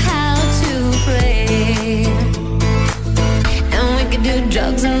 Teach me how to pray. And we can do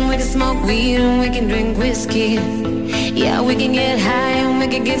drugs and we can smoke weed and we can drink whiskey. Yeah, we can get high and we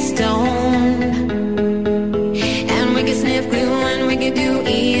can get stoned. And we can sniff glue and we can do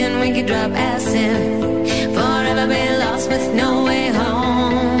E and we can drop acid. Forever be lost with no way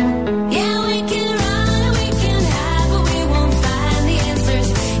home. Yeah, we can run.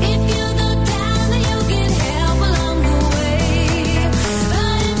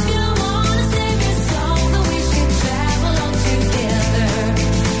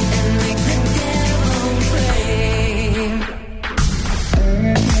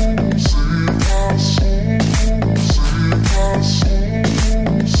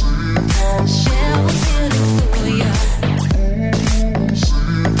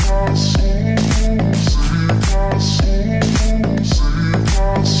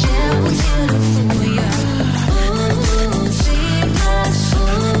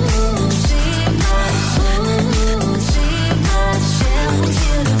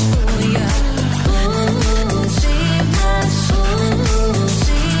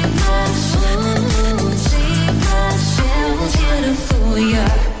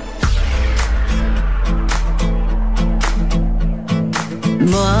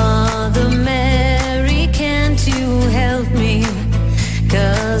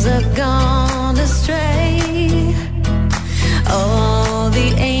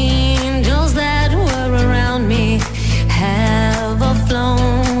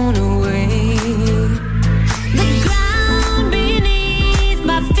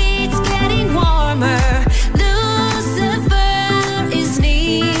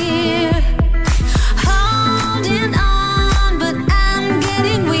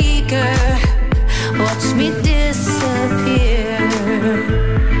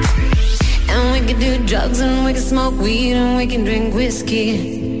 weed and we can drink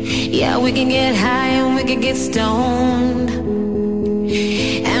whiskey. Yeah, we can get high and we can get stoned.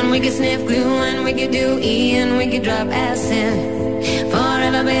 And we can sniff glue and we can do E and we can drop acid.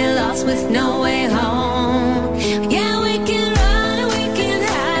 Forever be lost with no way home. Yeah, we can run and we can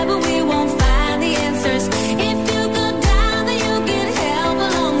hide, but we won't find the answers. If you go down, then you get help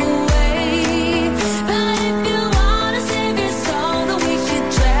along the way. But if you wanna save your soul, then we should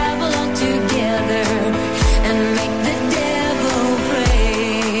travel all together and make the devil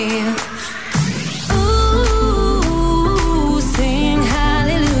pray. Ooh, sing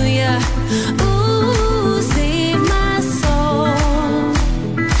hallelujah. Ooh, save my soul.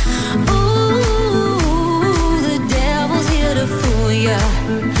 Ooh, the devil's here to fool ya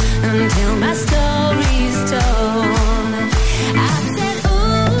until my story's told. I said,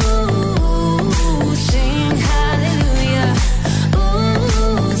 ooh, sing hallelujah.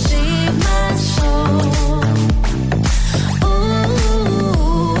 Ooh, save my soul.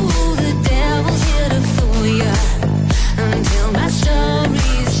 Ooh, the devil's here to fool ya until my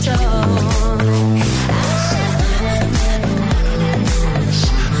story's told. I said,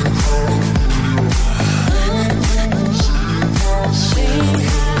 sing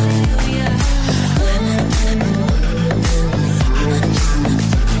hallelujah.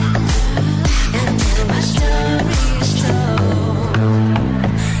 Until my story's told.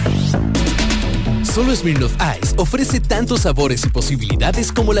 Solo Smirnoff Ice ofrece tantos sabores y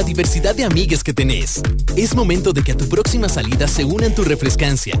posibilidades como la diversidad de amigues que tenés. Es momento de que a tu próxima salida se unan tu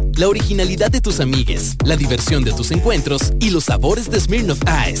refrescancia, la originalidad de tus amigues, la diversión de tus encuentros y los sabores de Smirnoff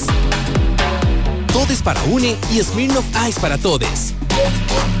Ice. Todes para une y Smirnoff Ice para todes.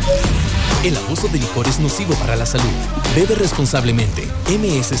 El abuso de licor es nocivo para la salud. Bebe responsablemente.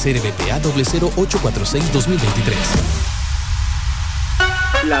 MSCRBPA 00846-2023.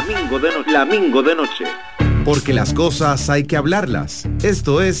 Flamingo de noche. Porque las cosas hay que hablarlas.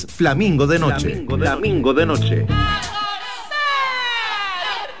 Esto es Flamingo de noche. Flamingo de noche.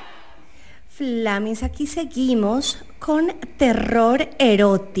 Flamis, aquí seguimos con terror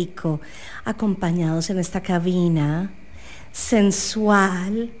erótico, acompañados en esta cabina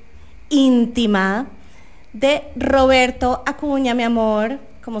sensual, íntima, de Roberto Acuña, mi amor,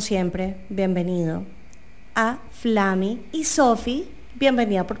 como siempre, bienvenido a Flami, y Sofi,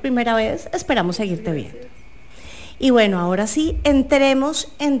 bienvenida por primera vez, esperamos seguirte viendo. Y bueno, ahora sí,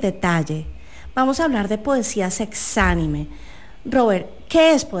 entremos en detalle. Vamos a hablar de poesía sexánime. Robert,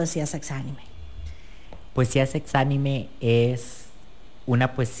 ¿qué es poesía sexánime? Poesía sexánime es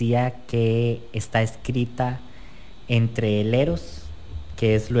una poesía que está escrita entre el eros,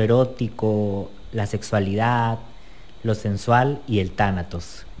 que es lo erótico, la sexualidad, lo sensual, y el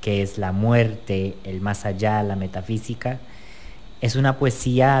tánatos, que es la muerte, el más allá, la metafísica. Es una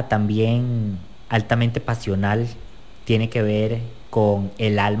poesía también altamente pasional, tiene que ver con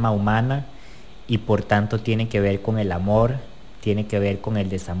el alma humana y por tanto tiene que ver con el amor, tiene que ver con el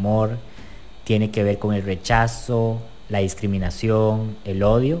desamor, tiene que ver con el rechazo, la discriminación, el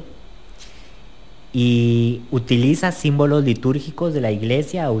odio, y utiliza símbolos litúrgicos de la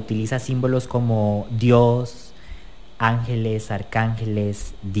iglesia, utiliza símbolos como Dios, ángeles,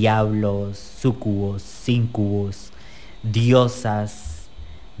 arcángeles, diablos, súcubos, síncubos, diosas,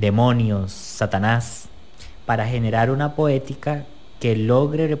 demonios, Satanás, para generar una poética que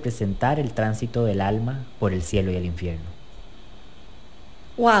logre representar el tránsito del alma por el cielo y el infierno.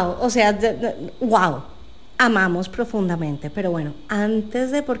 Wow, o sea, wow, amamos profundamente, pero bueno,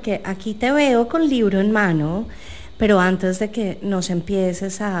 antes de, porque aquí te veo con libro en mano, pero antes de que nos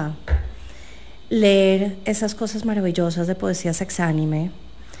empieces a leer esas cosas maravillosas de poesía sexánime,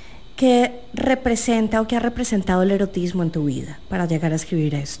 ¿qué representa o qué ha representado el erotismo en tu vida para llegar a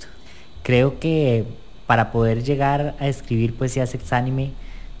escribir esto? Creo que para poder llegar a escribir poesía sexánime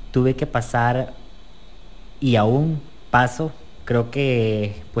tuve que pasar, y aún paso. Creo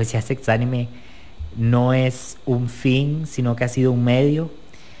que poesía sexánime no es un fin, sino que ha sido un medio.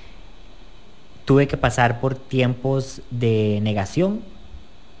 Tuve que pasar por tiempos de negación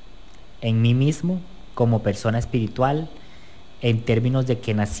en mí mismo como persona espiritual, en términos de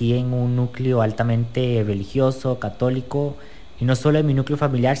que nací en un núcleo altamente religioso, católico, y no solo en mi núcleo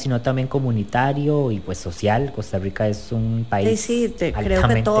familiar, sino también comunitario y pues social. Costa Rica es un país creo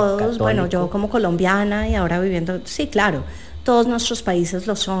que todos, católico. bueno, yo como colombiana y ahora viviendo, sí, claro, todos nuestros países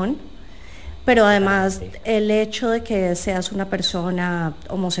lo son, pero además el hecho de que seas una persona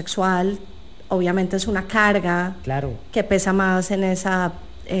homosexual, obviamente es una carga, claro, que pesa más en esa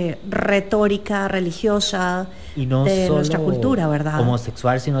retórica religiosa y no de solo nuestra cultura, ¿verdad?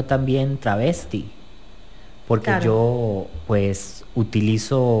 Homosexual, sino también travesti, porque claro, yo pues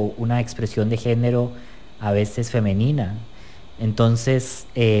utilizo una expresión de género a veces femenina. Entonces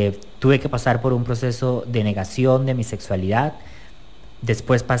tuve que pasar por un proceso de negación de mi sexualidad.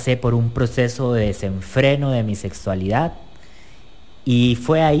 Después pasé por un proceso de desenfreno de mi sexualidad. Y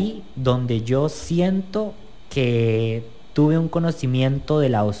fue ahí donde yo siento que tuve un conocimiento de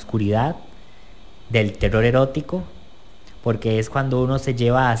la oscuridad, del terror erótico, porque es cuando uno se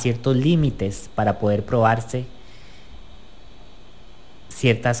lleva a ciertos límites para poder probarse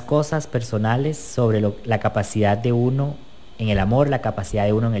ciertas cosas personales sobre la capacidad de uno en el amor, la capacidad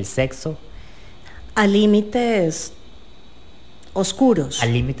de uno en el sexo. A límites oscuros. A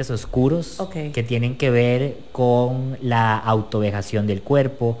límites oscuros, Ok. que tienen que ver con la autovejación del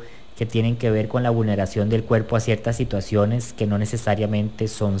cuerpo, que tienen que ver con la vulneración del cuerpo a ciertas situaciones que no necesariamente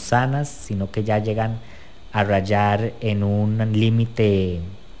son sanas, sino que ya llegan a rayar en un límite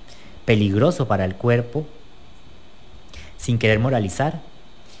peligroso para el cuerpo, sin querer moralizar.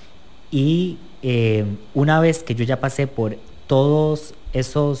 Y una vez que yo ya pasé por todos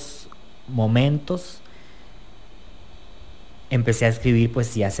esos momentos, empecé a escribir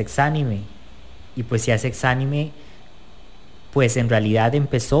poesía sexánime. Y poesía sexánime, pues en realidad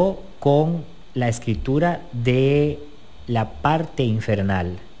empezó con la escritura de la parte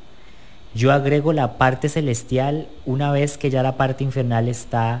infernal. Yo agrego la parte celestial una vez que ya la parte infernal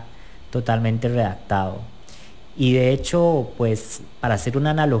está totalmente redactado. Y de hecho, pues para hacer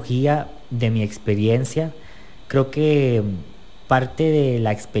una analogía de mi experiencia, creo que parte de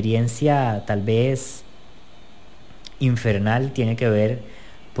la experiencia tal vez infernal tiene que ver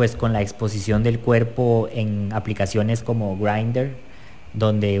pues con la exposición del cuerpo en aplicaciones como Grindr,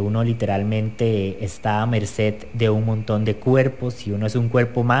 donde uno literalmente está a merced de un montón de cuerpos y uno es un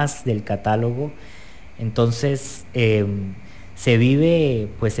cuerpo más del catálogo. Entonces se vive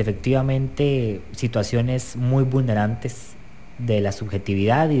pues efectivamente situaciones muy vulnerantes de la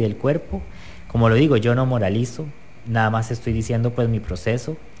subjetividad y del cuerpo. Como lo digo, yo no moralizo, nada más estoy diciendo pues mi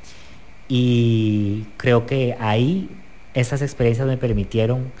proceso, y creo que ahí esas experiencias me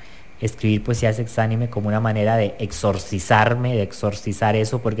permitieron escribir poesía sexánime como una manera de exorcizarme, de exorcizar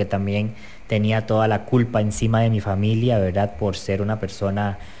eso, porque también tenía toda la culpa encima de mi familia, ¿verdad? Por ser una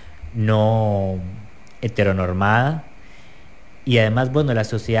persona no heteronormada. Y además, bueno, la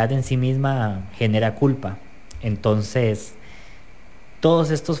sociedad en sí misma genera culpa. Entonces,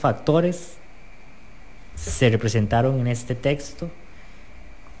 todos estos factores se representaron en este texto,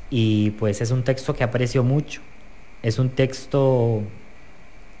 y pues es un texto que aprecio mucho. Es un texto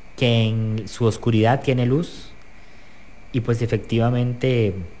que en su oscuridad tiene luz, y pues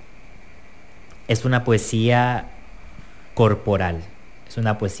efectivamente es una poesía corporal, es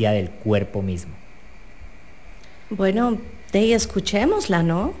una poesía del cuerpo mismo. Bueno, escuchémosla,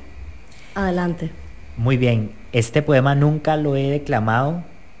 ¿no? Adelante. Muy bien, este poema nunca lo he declamado,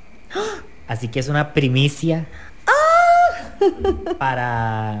 así que es una primicia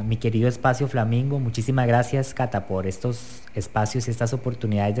para mi querido espacio Flamingo. Muchísimas gracias, Cata, por estos espacios y estas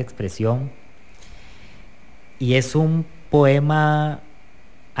oportunidades de expresión. Y es un poema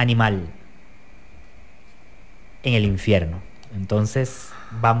animal en el infierno. Entonces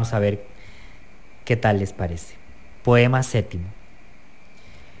vamos a ver qué tal les parece. Poema séptimo.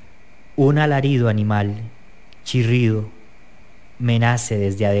 Un alarido animal, chirrido, me nace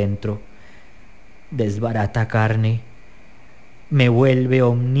desde adentro, desbarata carne, me vuelve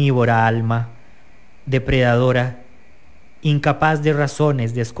omnívora alma, depredadora, incapaz de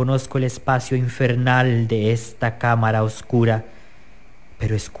razones, desconozco el espacio infernal de esta cámara oscura,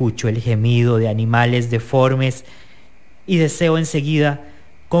 pero escucho el gemido de animales deformes y deseo enseguida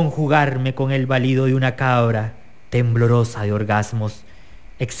conjugarme con el balido de una cabra temblorosa de orgasmos,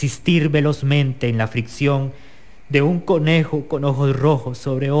 existir velozmente en la fricción de un conejo con ojos rojos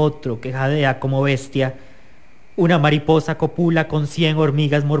sobre otro que jadea como bestia. Una mariposa copula con 100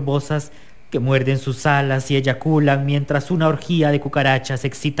 hormigas morbosas que muerden sus alas y eyaculan, mientras una orgía de cucarachas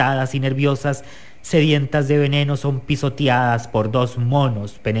excitadas y nerviosas, sedientas de veneno, son pisoteadas por 2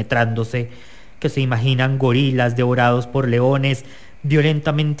 monos penetrándose, que se imaginan gorilas devorados por leones,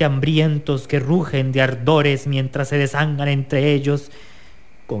 violentamente hambrientos que rugen de ardores mientras se desangran entre ellos,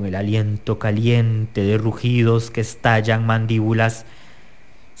 con el aliento caliente de rugidos que estallan mandíbulas.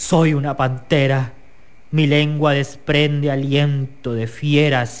 Soy una pantera. Mi lengua desprende aliento de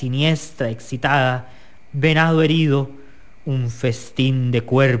fiera siniestra excitada, venado herido, un festín de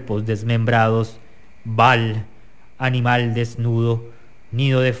cuerpos desmembrados, Val, animal desnudo,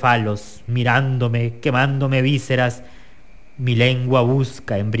 nido de falos, mirándome, quemándome vísceras. Mi lengua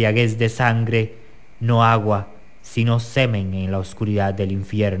busca embriaguez de sangre, no agua, sino semen en la oscuridad del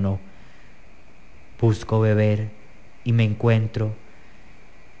infierno. Busco beber y me encuentro,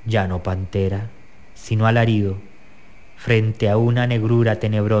 ya no pantera, sino alarido, frente a una negrura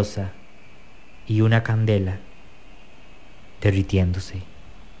tenebrosa y una candela derritiéndose.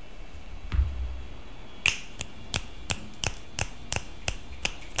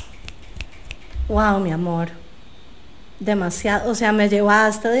 Wow, mi amor. Demasiado, o sea, me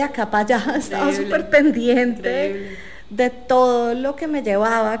llevaste de acá para allá, estaba súper pendiente increíble. de todo lo que me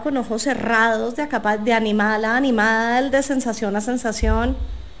llevaba con ojos cerrados, de acá de animal a animal, de sensación a sensación.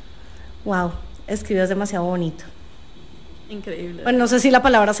 Wow, escribes demasiado bonito. Increíble. Bueno, no sé si la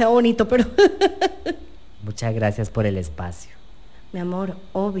palabra sea bonito, pero Muchas gracias por el espacio. mi amor,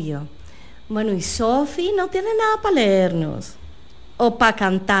 obvio. Bueno, y Sofi no tiene nada para leernos o para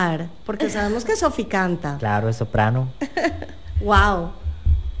cantar, porque sabemos que Sofi canta. Claro, es soprano. Wow.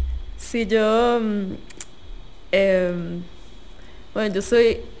 Sí, yo, bueno,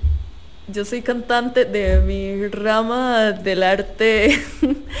 yo soy cantante de mi rama del arte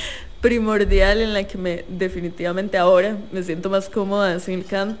primordial en la que definitivamente ahora me siento más cómoda es en el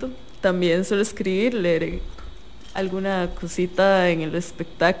canto. También suelo escribir, leer alguna cosita en el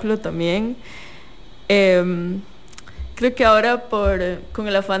espectáculo también. Creo que ahora con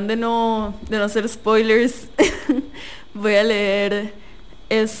el afán de no hacer spoilers, voy a leer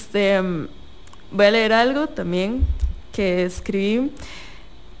algo también que escribí,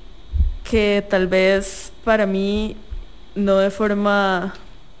 que tal vez para mí no de forma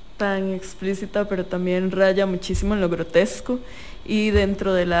tan explícita, pero también raya muchísimo en lo grotesco y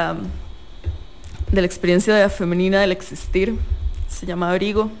dentro de la experiencia femenina del existir. Se llama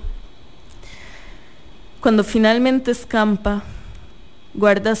Abrigo. Cuando finalmente escampa,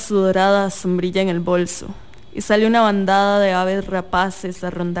 guarda su dorada sombrilla en el bolso y sale una bandada de aves rapaces a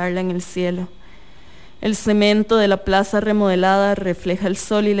rondarla en el cielo. El cemento de la plaza remodelada refleja el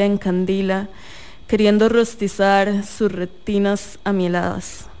sol y la encandila, queriendo rostizar sus retinas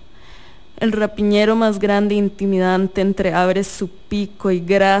amieladas. El rapiñero más grande e intimidante entreabre su pico y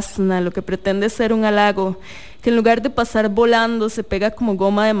grazna lo que pretende ser un halago, que en lugar de pasar volando se pega como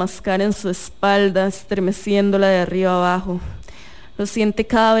goma de mascar en su espalda, estremeciéndola de arriba abajo. Lo siente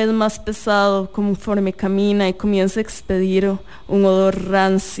cada vez más pesado conforme camina y comienza a expedir un odor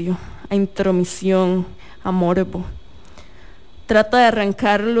rancio, a intromisión, a morbo. Trata de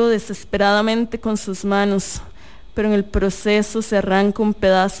arrancarlo desesperadamente con sus manos, pero en el proceso se arranca un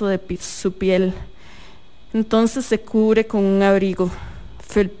pedazo de su piel. Entonces se cubre con un abrigo,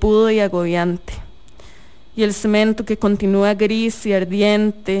 felpudo y agobiante. Y el cemento que continúa gris y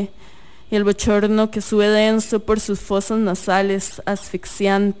ardiente, y el bochorno que sube denso por sus fosas nasales,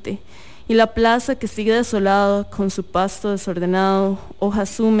 asfixiante, y la plaza que sigue desolada con su pasto desordenado,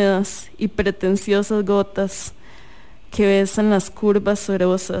 hojas húmedas y pretenciosas gotas que besan las curvas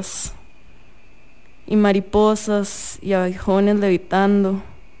sorosas, y mariposas y abejones levitando.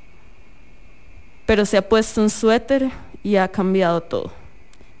 Pero se ha puesto un suéter y ha cambiado todo,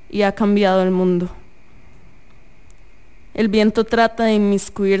 y ha cambiado el mundo. El viento trata de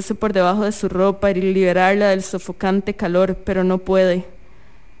inmiscuirse por debajo de su ropa y liberarla del sofocante calor, pero no puede.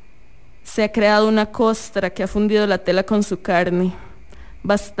 Se ha creado una costra que ha fundido la tela con su carne.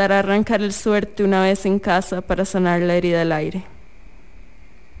 Bastará arrancar el suerte una vez en casa para sanar la herida del aire.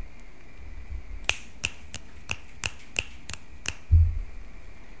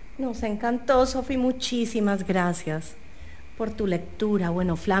 Nos encantó, Sofi, muchísimas gracias por tu lectura.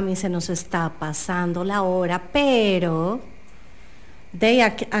 Bueno, Flami, se nos está pasando la hora, pero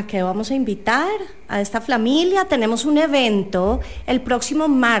 ¿a qué vamos a invitar a esta familia? Tenemos un evento el próximo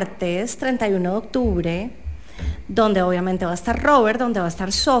martes 31 de octubre, donde obviamente va a estar Robert, donde va a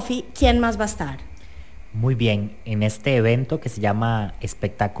estar Sofi. ¿Quién más va a estar? Muy bien, en este evento que se llama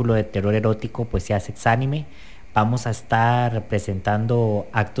Espectáculo de Terror Erótico, Poesía Sexánime, vamos a estar presentando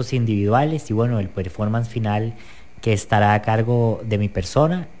actos individuales y bueno, el performance final que estará a cargo de mi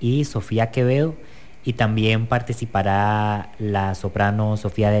persona y Sofía Quevedo, y también participará la soprano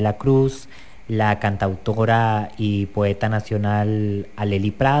Sofía de la Cruz, la cantautora y poeta nacional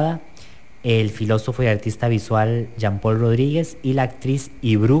Aleli Prada, el filósofo y artista visual Jean Paul Rodríguez y la actriz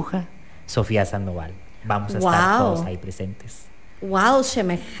y bruja Sofía Sandoval. Vamos a estar todos ahí presentes. ¡Wow!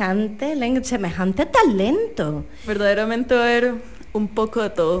 Semejante talento. Verdaderamente va a haber un poco de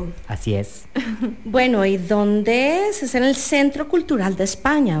todo. Así es. Bueno, ¿y dónde es? Es en el Centro Cultural de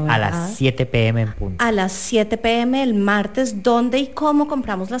España, ¿verdad? A las 7 p.m. en punto. A las 7 p.m. el martes. ¿Dónde y cómo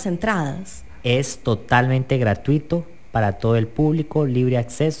compramos las entradas? Es totalmente gratuito para todo el público, libre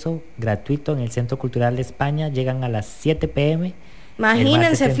acceso, gratuito en el Centro Cultural de España. Llegan a las 7 p.m.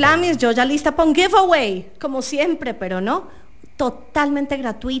 Imagínense, Flamis, yo ya lista para un giveaway, como siempre, pero no, totalmente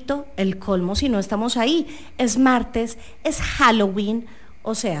gratuito, el colmo si no estamos ahí. Es martes, es Halloween,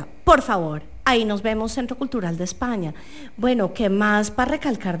 o sea, por favor, Ahí nos vemos, Centro Cultural de España. Bueno, ¿qué más para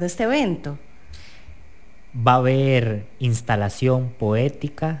recalcar de este evento? Va a haber instalación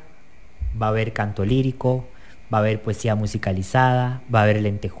poética, va a haber canto lírico, va a haber poesía musicalizada, va a haber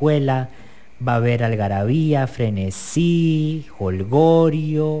lentejuela, va a haber algarabía, frenesí,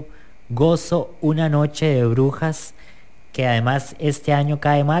 jolgorio, gozo, una noche de brujas, que además este año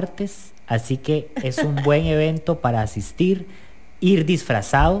cae martes, así que es un buen evento para asistir, ir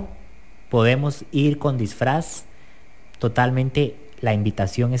disfrazado, podemos ir con disfraz, totalmente la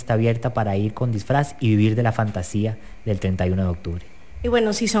invitación está abierta para ir con disfraz y vivir de la fantasía del 31 de octubre. Y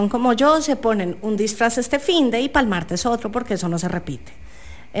bueno, si son como yo, se ponen un disfraz este finde y para el martes otro, porque eso no se repite.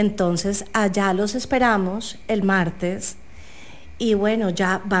 Entonces, allá los esperamos el martes. Y bueno,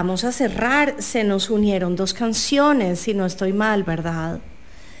 ya vamos a cerrar. Se nos unieron 2 canciones, si no estoy mal, ¿verdad?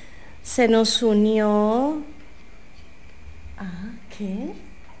 Se nos unió... ¿qué?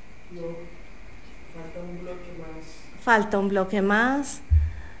 No, falta un bloque más. Falta un bloque más.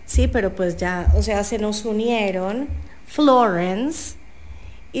 Sí, pero pues ya, o sea, se nos unieron Florence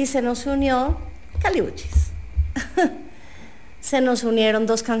y se nos unió Caliuchis. Se nos unieron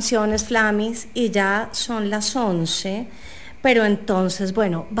 2 canciones, Flamis, y ya son las 11. Pero entonces,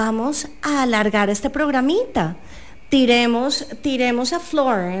 bueno, vamos a alargar este programita. Tiremos a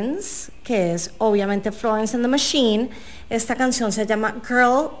Florence, que es obviamente Florence and the Machine. Esta canción se llama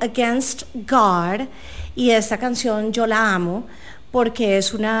Girl Against God, y esta canción yo la amo porque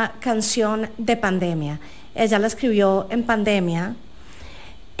es una canción de pandemia. Ella la escribió en pandemia,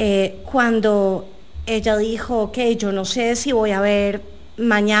 cuando ella dijo, ok, yo no sé si voy a ver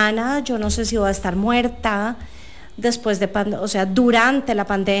mañana, yo no sé si voy a estar muerta después de o sea, durante la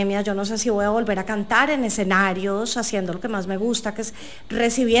pandemia, yo no sé si voy a volver a cantar en escenarios haciendo lo que más me gusta, que es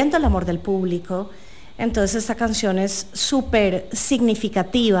recibiendo el amor del público. Entonces esta canción es súper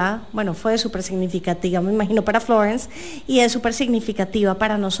significativa, bueno, fue súper significativa, me imagino, para Florence, y es súper significativa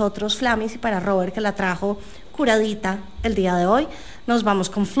para nosotros, Flamis, y para Robert, que la trajo curadita el día de hoy. Nos vamos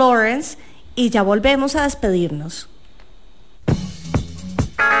con Florence y ya volvemos a despedirnos.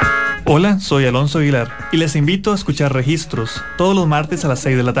 Hola, soy Alonso Aguilar y les invito a escuchar Registros todos los martes a las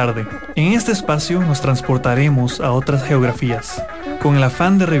 6 de la tarde. En este espacio nos transportaremos a otras geografías, con el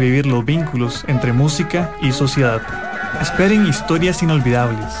afán de revivir los vínculos entre música y sociedad. Esperen historias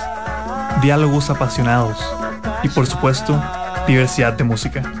inolvidables, diálogos apasionados y, por supuesto, diversidad de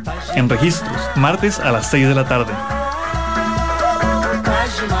música. En Registros, martes a las 6 de la tarde.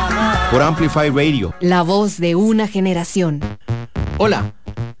 Por Amplify Radio. La voz de una generación. Hola,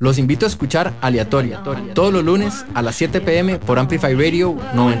 los invito a escuchar Aleatorio, todos los lunes a las 7 p.m. por Amplify Radio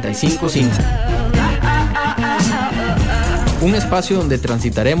 95.5. Un espacio donde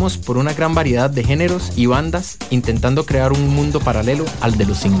transitaremos por una gran variedad de géneros y bandas, intentando crear un mundo paralelo al de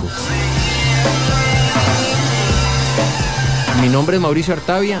los singles. Mi nombre es Mauricio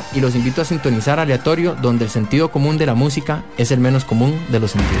Artavia y los invito a sintonizar Aleatorio, donde el sentido común de la música es el menos común de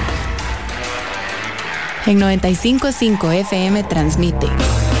los sentidos. En 95.5 FM transmite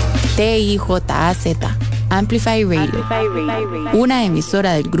TIJAZ, Amplify Radio, una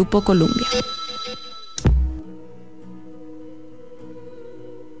emisora del Grupo Columbia.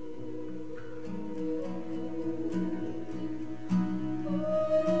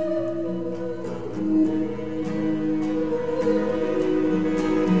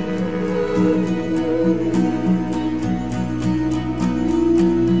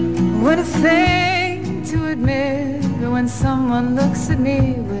 What a thing to admit when someone looks at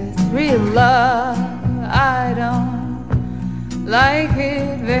me with real love. I don't like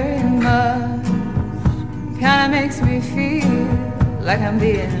it very much. Kinda makes me feel like I'm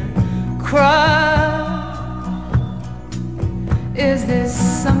being crushed. Is this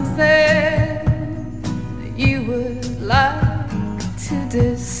something that you would like to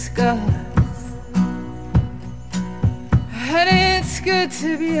discuss? And it's good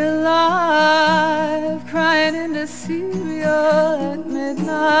to be alive, crying into cereal at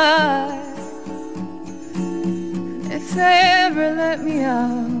midnight. If they ever let me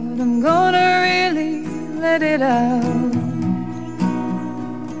out, I'm gonna really let it out.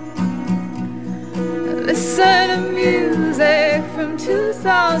 Listen to music from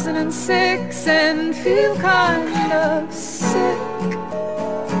 2006 and feel kind of sick.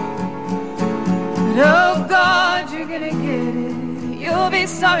 But oh God, you're gonna get it. You'll be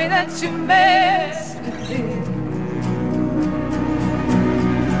sorry that you messed with it.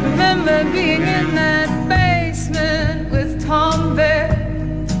 Remember being in that basement with Tom Vick.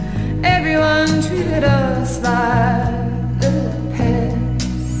 Everyone treated us like little pets.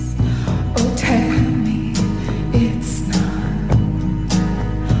 Oh, tell me it's not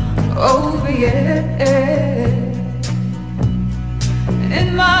over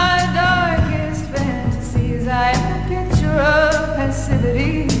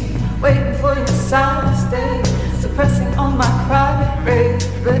passivity, waiting for your silent stay, suppressing all my private rage.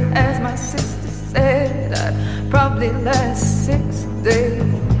 But as my sister said, I'd probably last 6 days.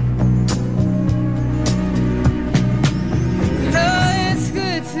 It's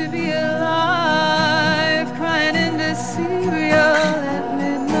good to be alive, crying into cereal at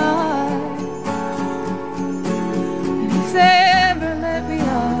midnight. If it's ever let me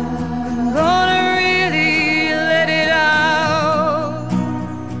out, I'm gonna really let it out.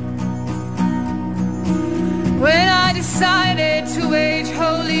 When I decided to wage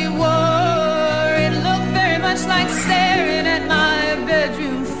holy war, it looked very much like staring at my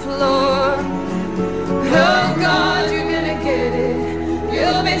bedroom floor. Oh God, you're gonna get it.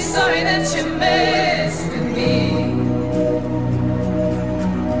 You'll be sorry that you messed with me.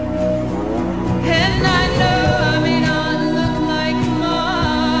 And I know I may not look like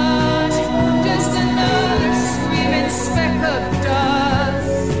much, just another screaming speck of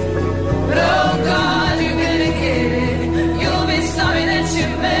dust. But oh God, you're gonna get it. You'll be sorry that you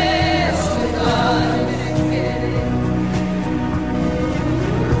messed with God. You're gonna get it.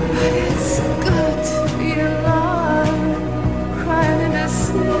 But it's good to be alive, crying in a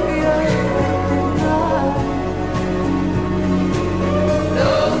sleepy night.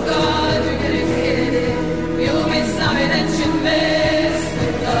 Oh God, you're gonna get it. You'll be sorry that you messed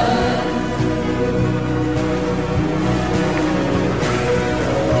with God.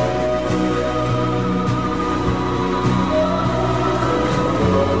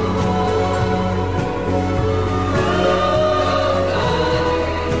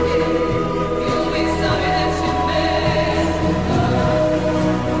 You'll be sorry that you messed with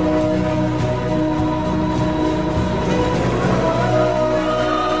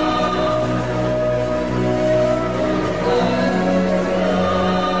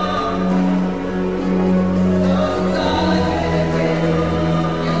God.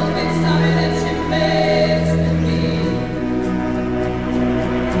 You'll be sorry that you messed with me.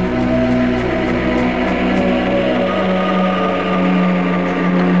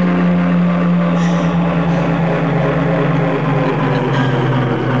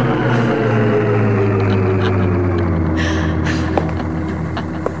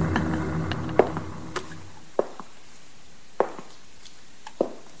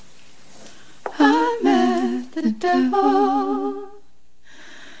 I met the devil.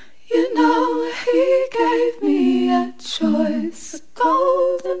 You know, he gave me a choice, a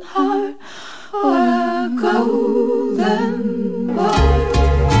golden heart or a golden boy.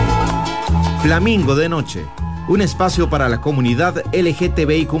 Flamingo de Noche, un espacio para la comunidad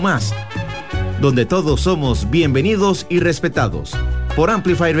LGTBIQ+, donde todos somos bienvenidos y respetados. Por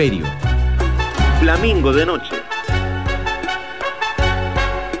Amplify Radio. Flamingo de Noche.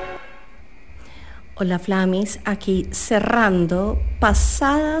 Hola Flamis, aquí cerrando,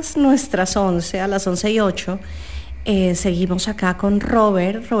 pasadas nuestras 11, a las 11:08, seguimos acá con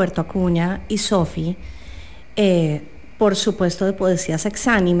Roberto Acuña y Sofi, por supuesto de Poesía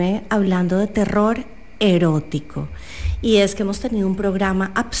Sexánime, hablando de terror erótico. Y es que hemos tenido un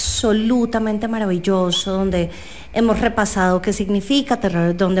programa absolutamente maravilloso donde hemos repasado qué significa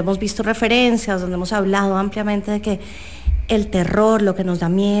terror, donde hemos visto referencias, donde hemos hablado ampliamente de que el terror, lo que nos da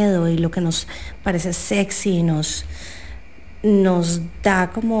miedo y lo que nos parece sexy, nos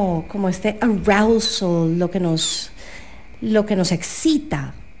da como este arousal, lo que nos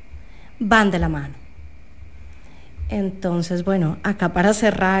excita, van de la mano. Entonces, bueno, acá para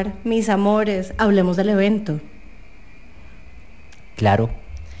cerrar, mis amores, hablemos del evento. Claro.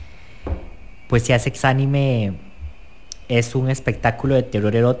 Poesía Sexánime es un espectáculo de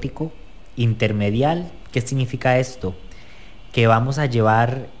terror erótico intermedial. ¿Qué significa esto? Que vamos a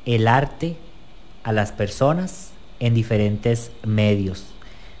llevar el arte a las personas en diferentes medios.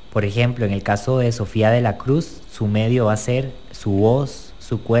 Por ejemplo, en el caso de Sofía de la Cruz, su medio va a ser su voz,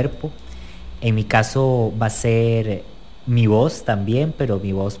 su cuerpo. En mi caso va a ser mi voz también, pero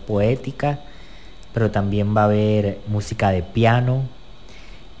mi voz poética, pero también va a haber música de piano.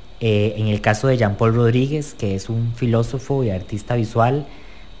 En el caso de Jean-Paul Rodríguez, que es un filósofo y artista visual,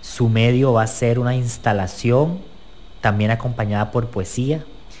 su medio va a ser una instalación también acompañada por poesía.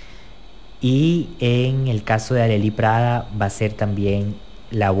 Y en el caso de Arely Prada va a ser también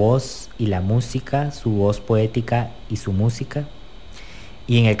la voz y la música, su voz poética y su música.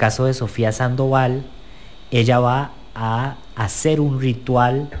 Y en el caso de Sofía Sandoval, ella va a hacer un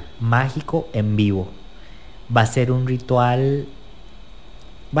ritual mágico en vivo. Va a ser un ritual,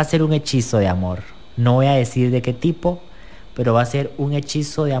 va a ser un hechizo de amor. No voy a decir de qué tipo, pero va a ser un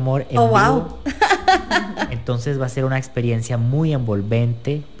hechizo de amor en vivo. Wow. Entonces va a ser una experiencia muy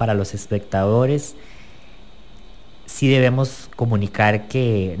envolvente para los espectadores. sí debemos comunicar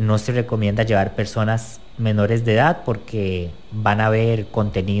que no se recomienda llevar personas menores de edad porque van a haber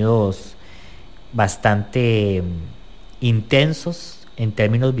contenidos bastante intensos en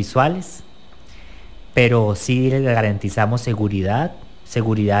términos visuales, pero sí le garantizamos seguridad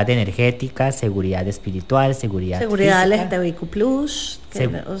energética, seguridad espiritual, seguridad física. LGTBIQ+,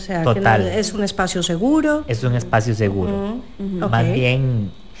 o sea, total. que es un espacio seguro. Es un espacio seguro. Más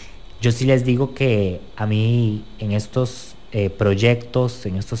bien, yo sí les digo que a mí en estos proyectos,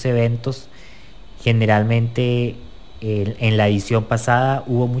 en estos eventos, generalmente en la edición pasada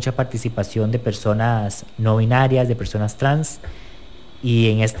hubo mucha participación de personas no binarias, de personas trans,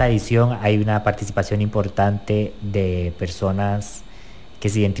 y en esta edición hay una participación importante de personas que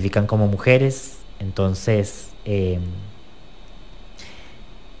se identifican como mujeres. Entonces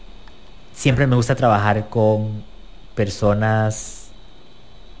siempre me gusta trabajar con personas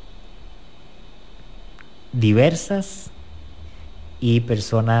diversas y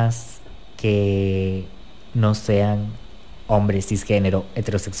personas que no sean hombres cisgénero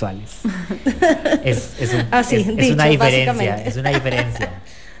heterosexuales. Es una diferencia, es una diferencia.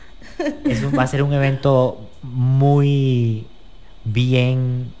 Va a ser un evento muy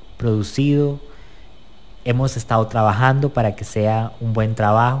bien producido. Hemos estado trabajando para que sea un buen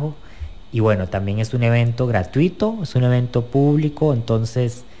trabajo, y bueno, también es un evento gratuito, es un evento público,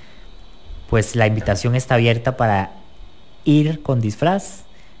 entonces pues la invitación está abierta para ir con disfraz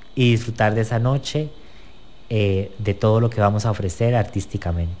y disfrutar de esa noche, de todo lo que vamos a ofrecer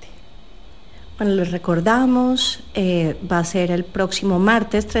artísticamente. Bueno, les recordamos, va a ser el próximo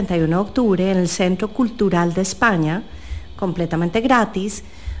martes 31 de octubre en el Centro Cultural de España, completamente gratis,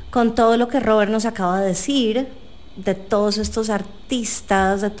 con todo lo que Robert nos acaba de decir, de todos estos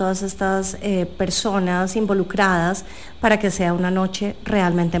artistas, de todas estas personas involucradas, para que sea una noche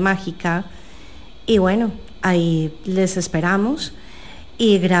realmente mágica. Y bueno, ahí les esperamos.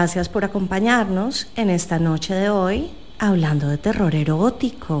 Y gracias por acompañarnos en esta noche de hoy, hablando de terror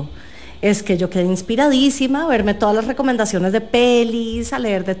erótico. Es que yo quedé inspiradísima a verme todas las recomendaciones de pelis, a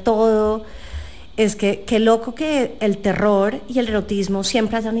leer de todo. Es que qué loco que el terror y el erotismo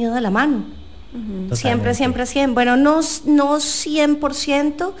siempre hayan ido de la mano. Siempre. Bueno, no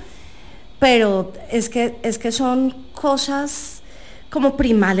 100%, pero es que son cosas como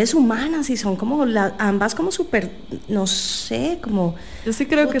primales humanas y son como ambas como súper, no sé, como... Yo sí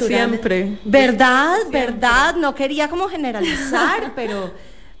creo que siempre. ¿Verdad? No quería como generalizar,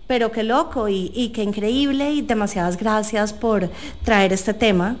 pero qué loco y qué increíble, y demasiadas gracias por traer este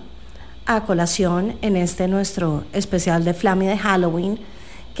tema a colación en este nuestro especial de Flammy de Halloween.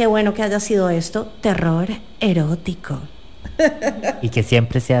 Qué bueno que haya sido esto, terror erótico. Y que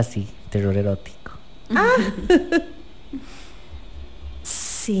siempre sea así, terror erótico.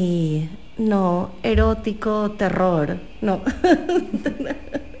 Sí, no, erótico, terror, no.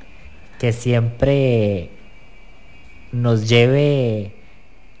 Que siempre nos lleve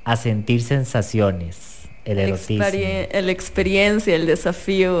a sentir sensaciones, el erotismo. La experiencia, el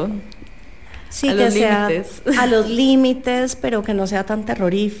desafío. Sí, a que los sea límites. a los límites, pero que no sea tan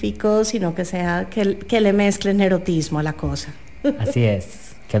terrorífico, sino que sea que le mezclen erotismo a la cosa. Así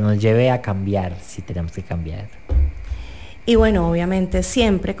es, que nos lleve a cambiar si tenemos que cambiar. Y bueno, obviamente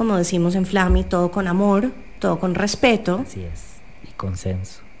siempre, como decimos en Flammy, todo con amor, todo con respeto. Así es, y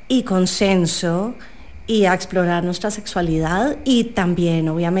consenso. Y consenso, y a explorar nuestra sexualidad, y también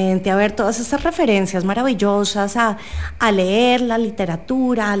obviamente a ver todas estas referencias maravillosas, a leer la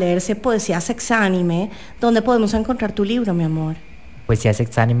literatura, a leerse Poesía Sexánime. ¿Dónde podemos encontrar tu libro, mi amor? Poesía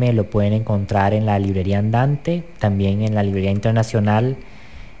Sexánime lo pueden encontrar en la librería Andante, también en la librería Internacional,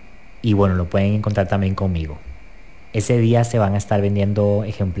 y bueno, lo pueden encontrar también conmigo. Ese día se van a estar vendiendo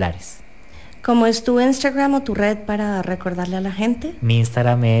ejemplares. ¿Cómo es tu Instagram o tu red para recordarle a la gente? Mi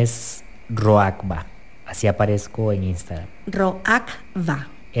Instagram es Roacva. Así aparezco en Instagram. Roacva.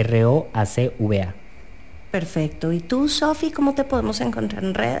 ROACVA. Perfecto. ¿Y tú, Sofi, cómo te podemos encontrar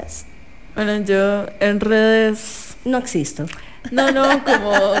en redes? Bueno, yo en redes... No existo. No,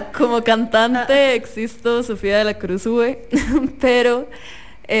 como cantante existo, Sofía de la Cruz V, pero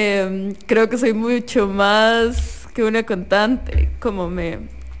creo que soy mucho más que una cantante.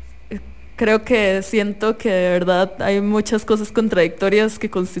 Creo que siento que de verdad hay muchas cosas contradictorias que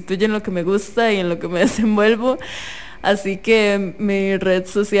constituyen lo que me gusta y en lo que me desenvuelvo. Así que mi red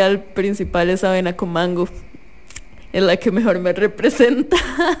social principal es Avena con Mango. Es la que mejor me representa.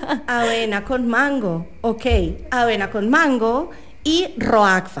 Avena con mango, ok. Avena con mango y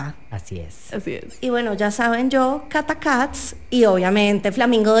Roacfa. Así es. Así es. Y bueno, ya saben, yo, Catacats, y obviamente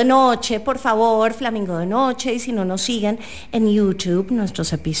Flamingo de Noche, por favor, Flamingo de Noche, y si no nos siguen en YouTube,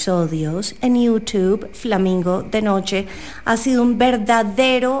 nuestros episodios en YouTube, Flamingo de Noche. Ha sido un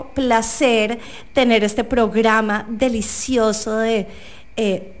verdadero placer tener este programa delicioso de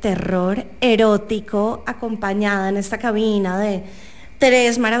terror erótico, acompañada en esta cabina de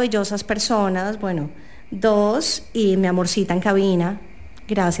 3 maravillosas personas, bueno, 2 y mi amorcita en cabina.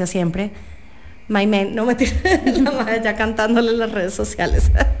 Gracias siempre. My man, no me tiré la madre ya cantándole en las redes sociales.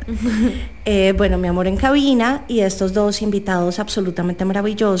 Bueno, mi amor en cabina y estos 2 invitados absolutamente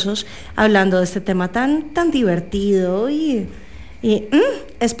maravillosos hablando de este tema tan divertido y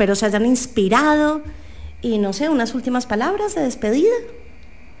espero se hayan inspirado y no sé, unas últimas palabras de despedida.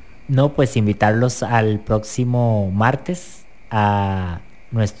 No, pues invitarlos al próximo martes a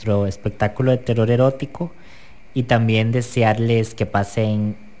nuestro espectáculo de terror erótico. Y también desearles que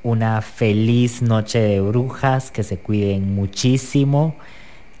pasen una feliz noche de brujas, que se cuiden muchísimo,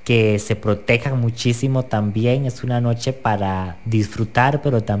 que se protejan muchísimo también. Es una noche para disfrutar,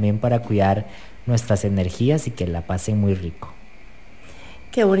 pero también para cuidar nuestras energías y que la pasen muy rico.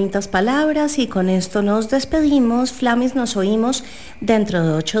 Qué bonitas palabras y con esto nos despedimos. Flamis, nos oímos dentro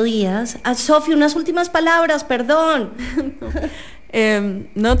de 8 días. Sofi, unas últimas palabras, perdón.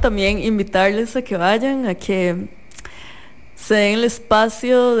 No, también invitarles a que vayan, a que se den el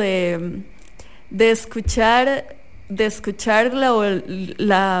espacio de escuchar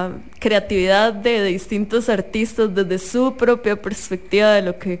la creatividad de distintos artistas desde su propia perspectiva de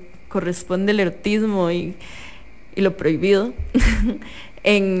lo que corresponde al erotismo y lo prohibido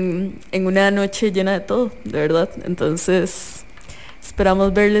en una noche llena de todo, de verdad. Entonces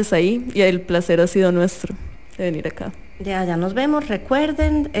esperamos verles ahí y el placer ha sido nuestro de venir acá. Ya nos vemos,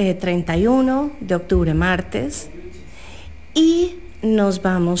 recuerden, 31 de octubre, martes. Y nos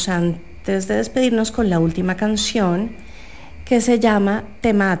vamos antes de despedirnos con la última canción que se llama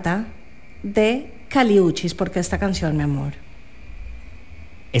Te Mata de Caliuchis. ¿Por qué esta canción, mi amor?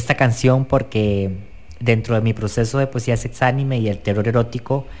 Esta canción porque dentro de mi proceso de poesía sexánime y el terror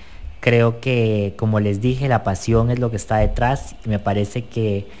erótico, creo que, como les dije, la pasión es lo que está detrás y me parece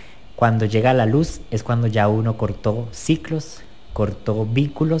que cuando llega a la luz es cuando ya uno cortó ciclos, cortó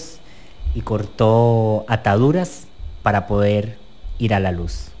vínculos y cortó ataduras para poder ir a la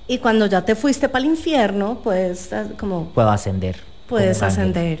luz. Y cuando ya te fuiste para el infierno, pues como... Puedo ascender. Puedes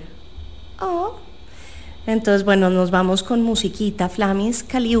ascender. Oh. Entonces, bueno, nos vamos con musiquita, Flamis,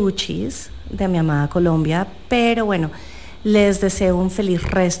 Caliuchis, de mi amada Colombia. Pero bueno, les deseo un feliz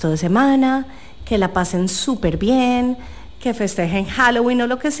resto de semana, que la pasen súper bien, que festejen Halloween o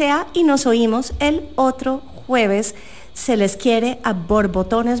lo que sea, y nos oímos el otro jueves. Se les quiere a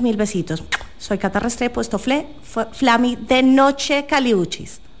borbotones, 1000 besitos. Soy Cata Restrepo, esto Flami de Noche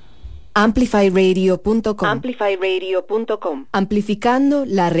Caliuchis. Amplifyradio.com. Amplifyradio.com. Amplificando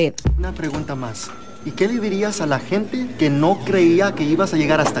la red. Una pregunta más. ¿Y qué le dirías a la gente que no creía que ibas a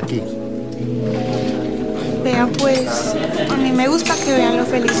llegar hasta aquí? Vean, pues, a mí me gusta que vean lo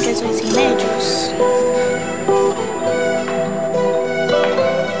feliz que soy sin ellos.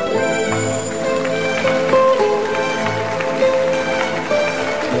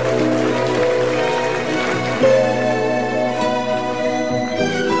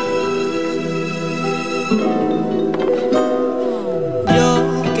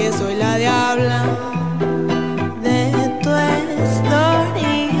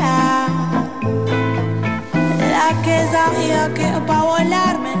 Que para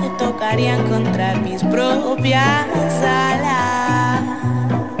volar me tocaría encontrar mis propias alas.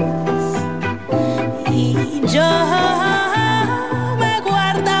 Y yo me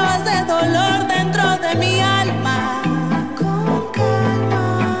guardaba ese dolor dentro de mi alma, con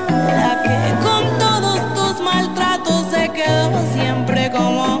calma. La que con todos tus maltratos se quedó siempre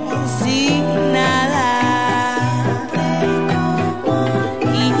como si nada.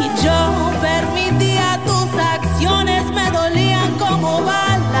 Y yo permitía tus acciones me dolían como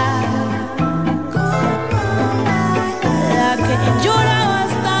balas. La que lloraba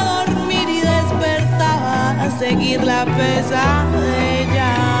hasta dormir y despertaba a seguir la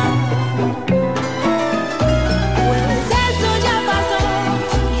pesadilla. Pues eso ya pasó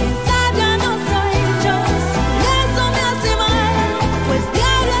y esa ya no soy yo. Si eso me hace mal, pues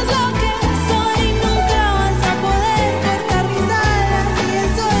diablo es lo que soy. Nunca vas a poder cortar mis alas y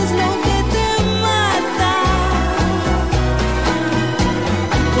eso es lo que te mata.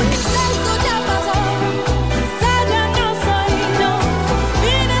 Pues esto ya pasó, esa ya no soy yo. Por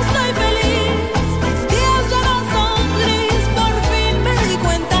fin estoy feliz, mis días ya no son gris. Por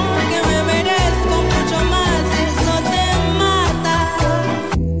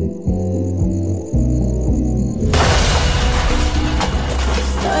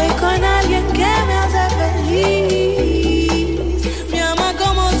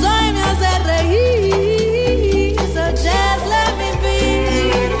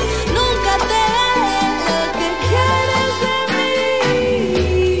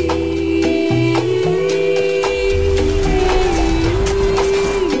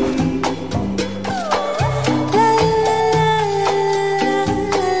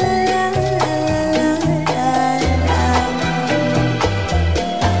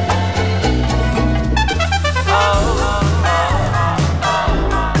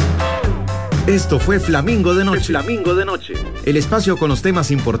Esto fue Flamingo de Noche. El espacio con los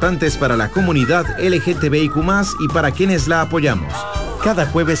temas importantes para la comunidad LGTBIQ+, y para quienes la apoyamos. Cada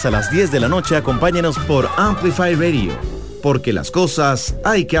jueves a las 10 de la noche acompáñanos por Amplify Radio, porque las cosas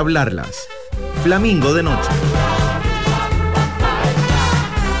hay que hablarlas. Flamingo de Noche.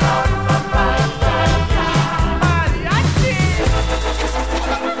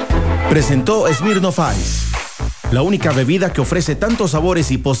 Presentó Smirnoff Ice, la única bebida que ofrece tantos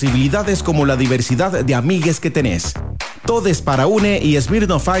sabores y posibilidades como la diversidad de amigues que tenés. Todes para une y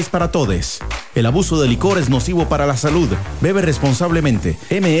Smirnoff Ice para todes. El abuso de licor es nocivo para la salud. Bebe responsablemente.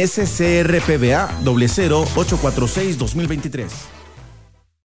 MSCRPBA 00846-2023.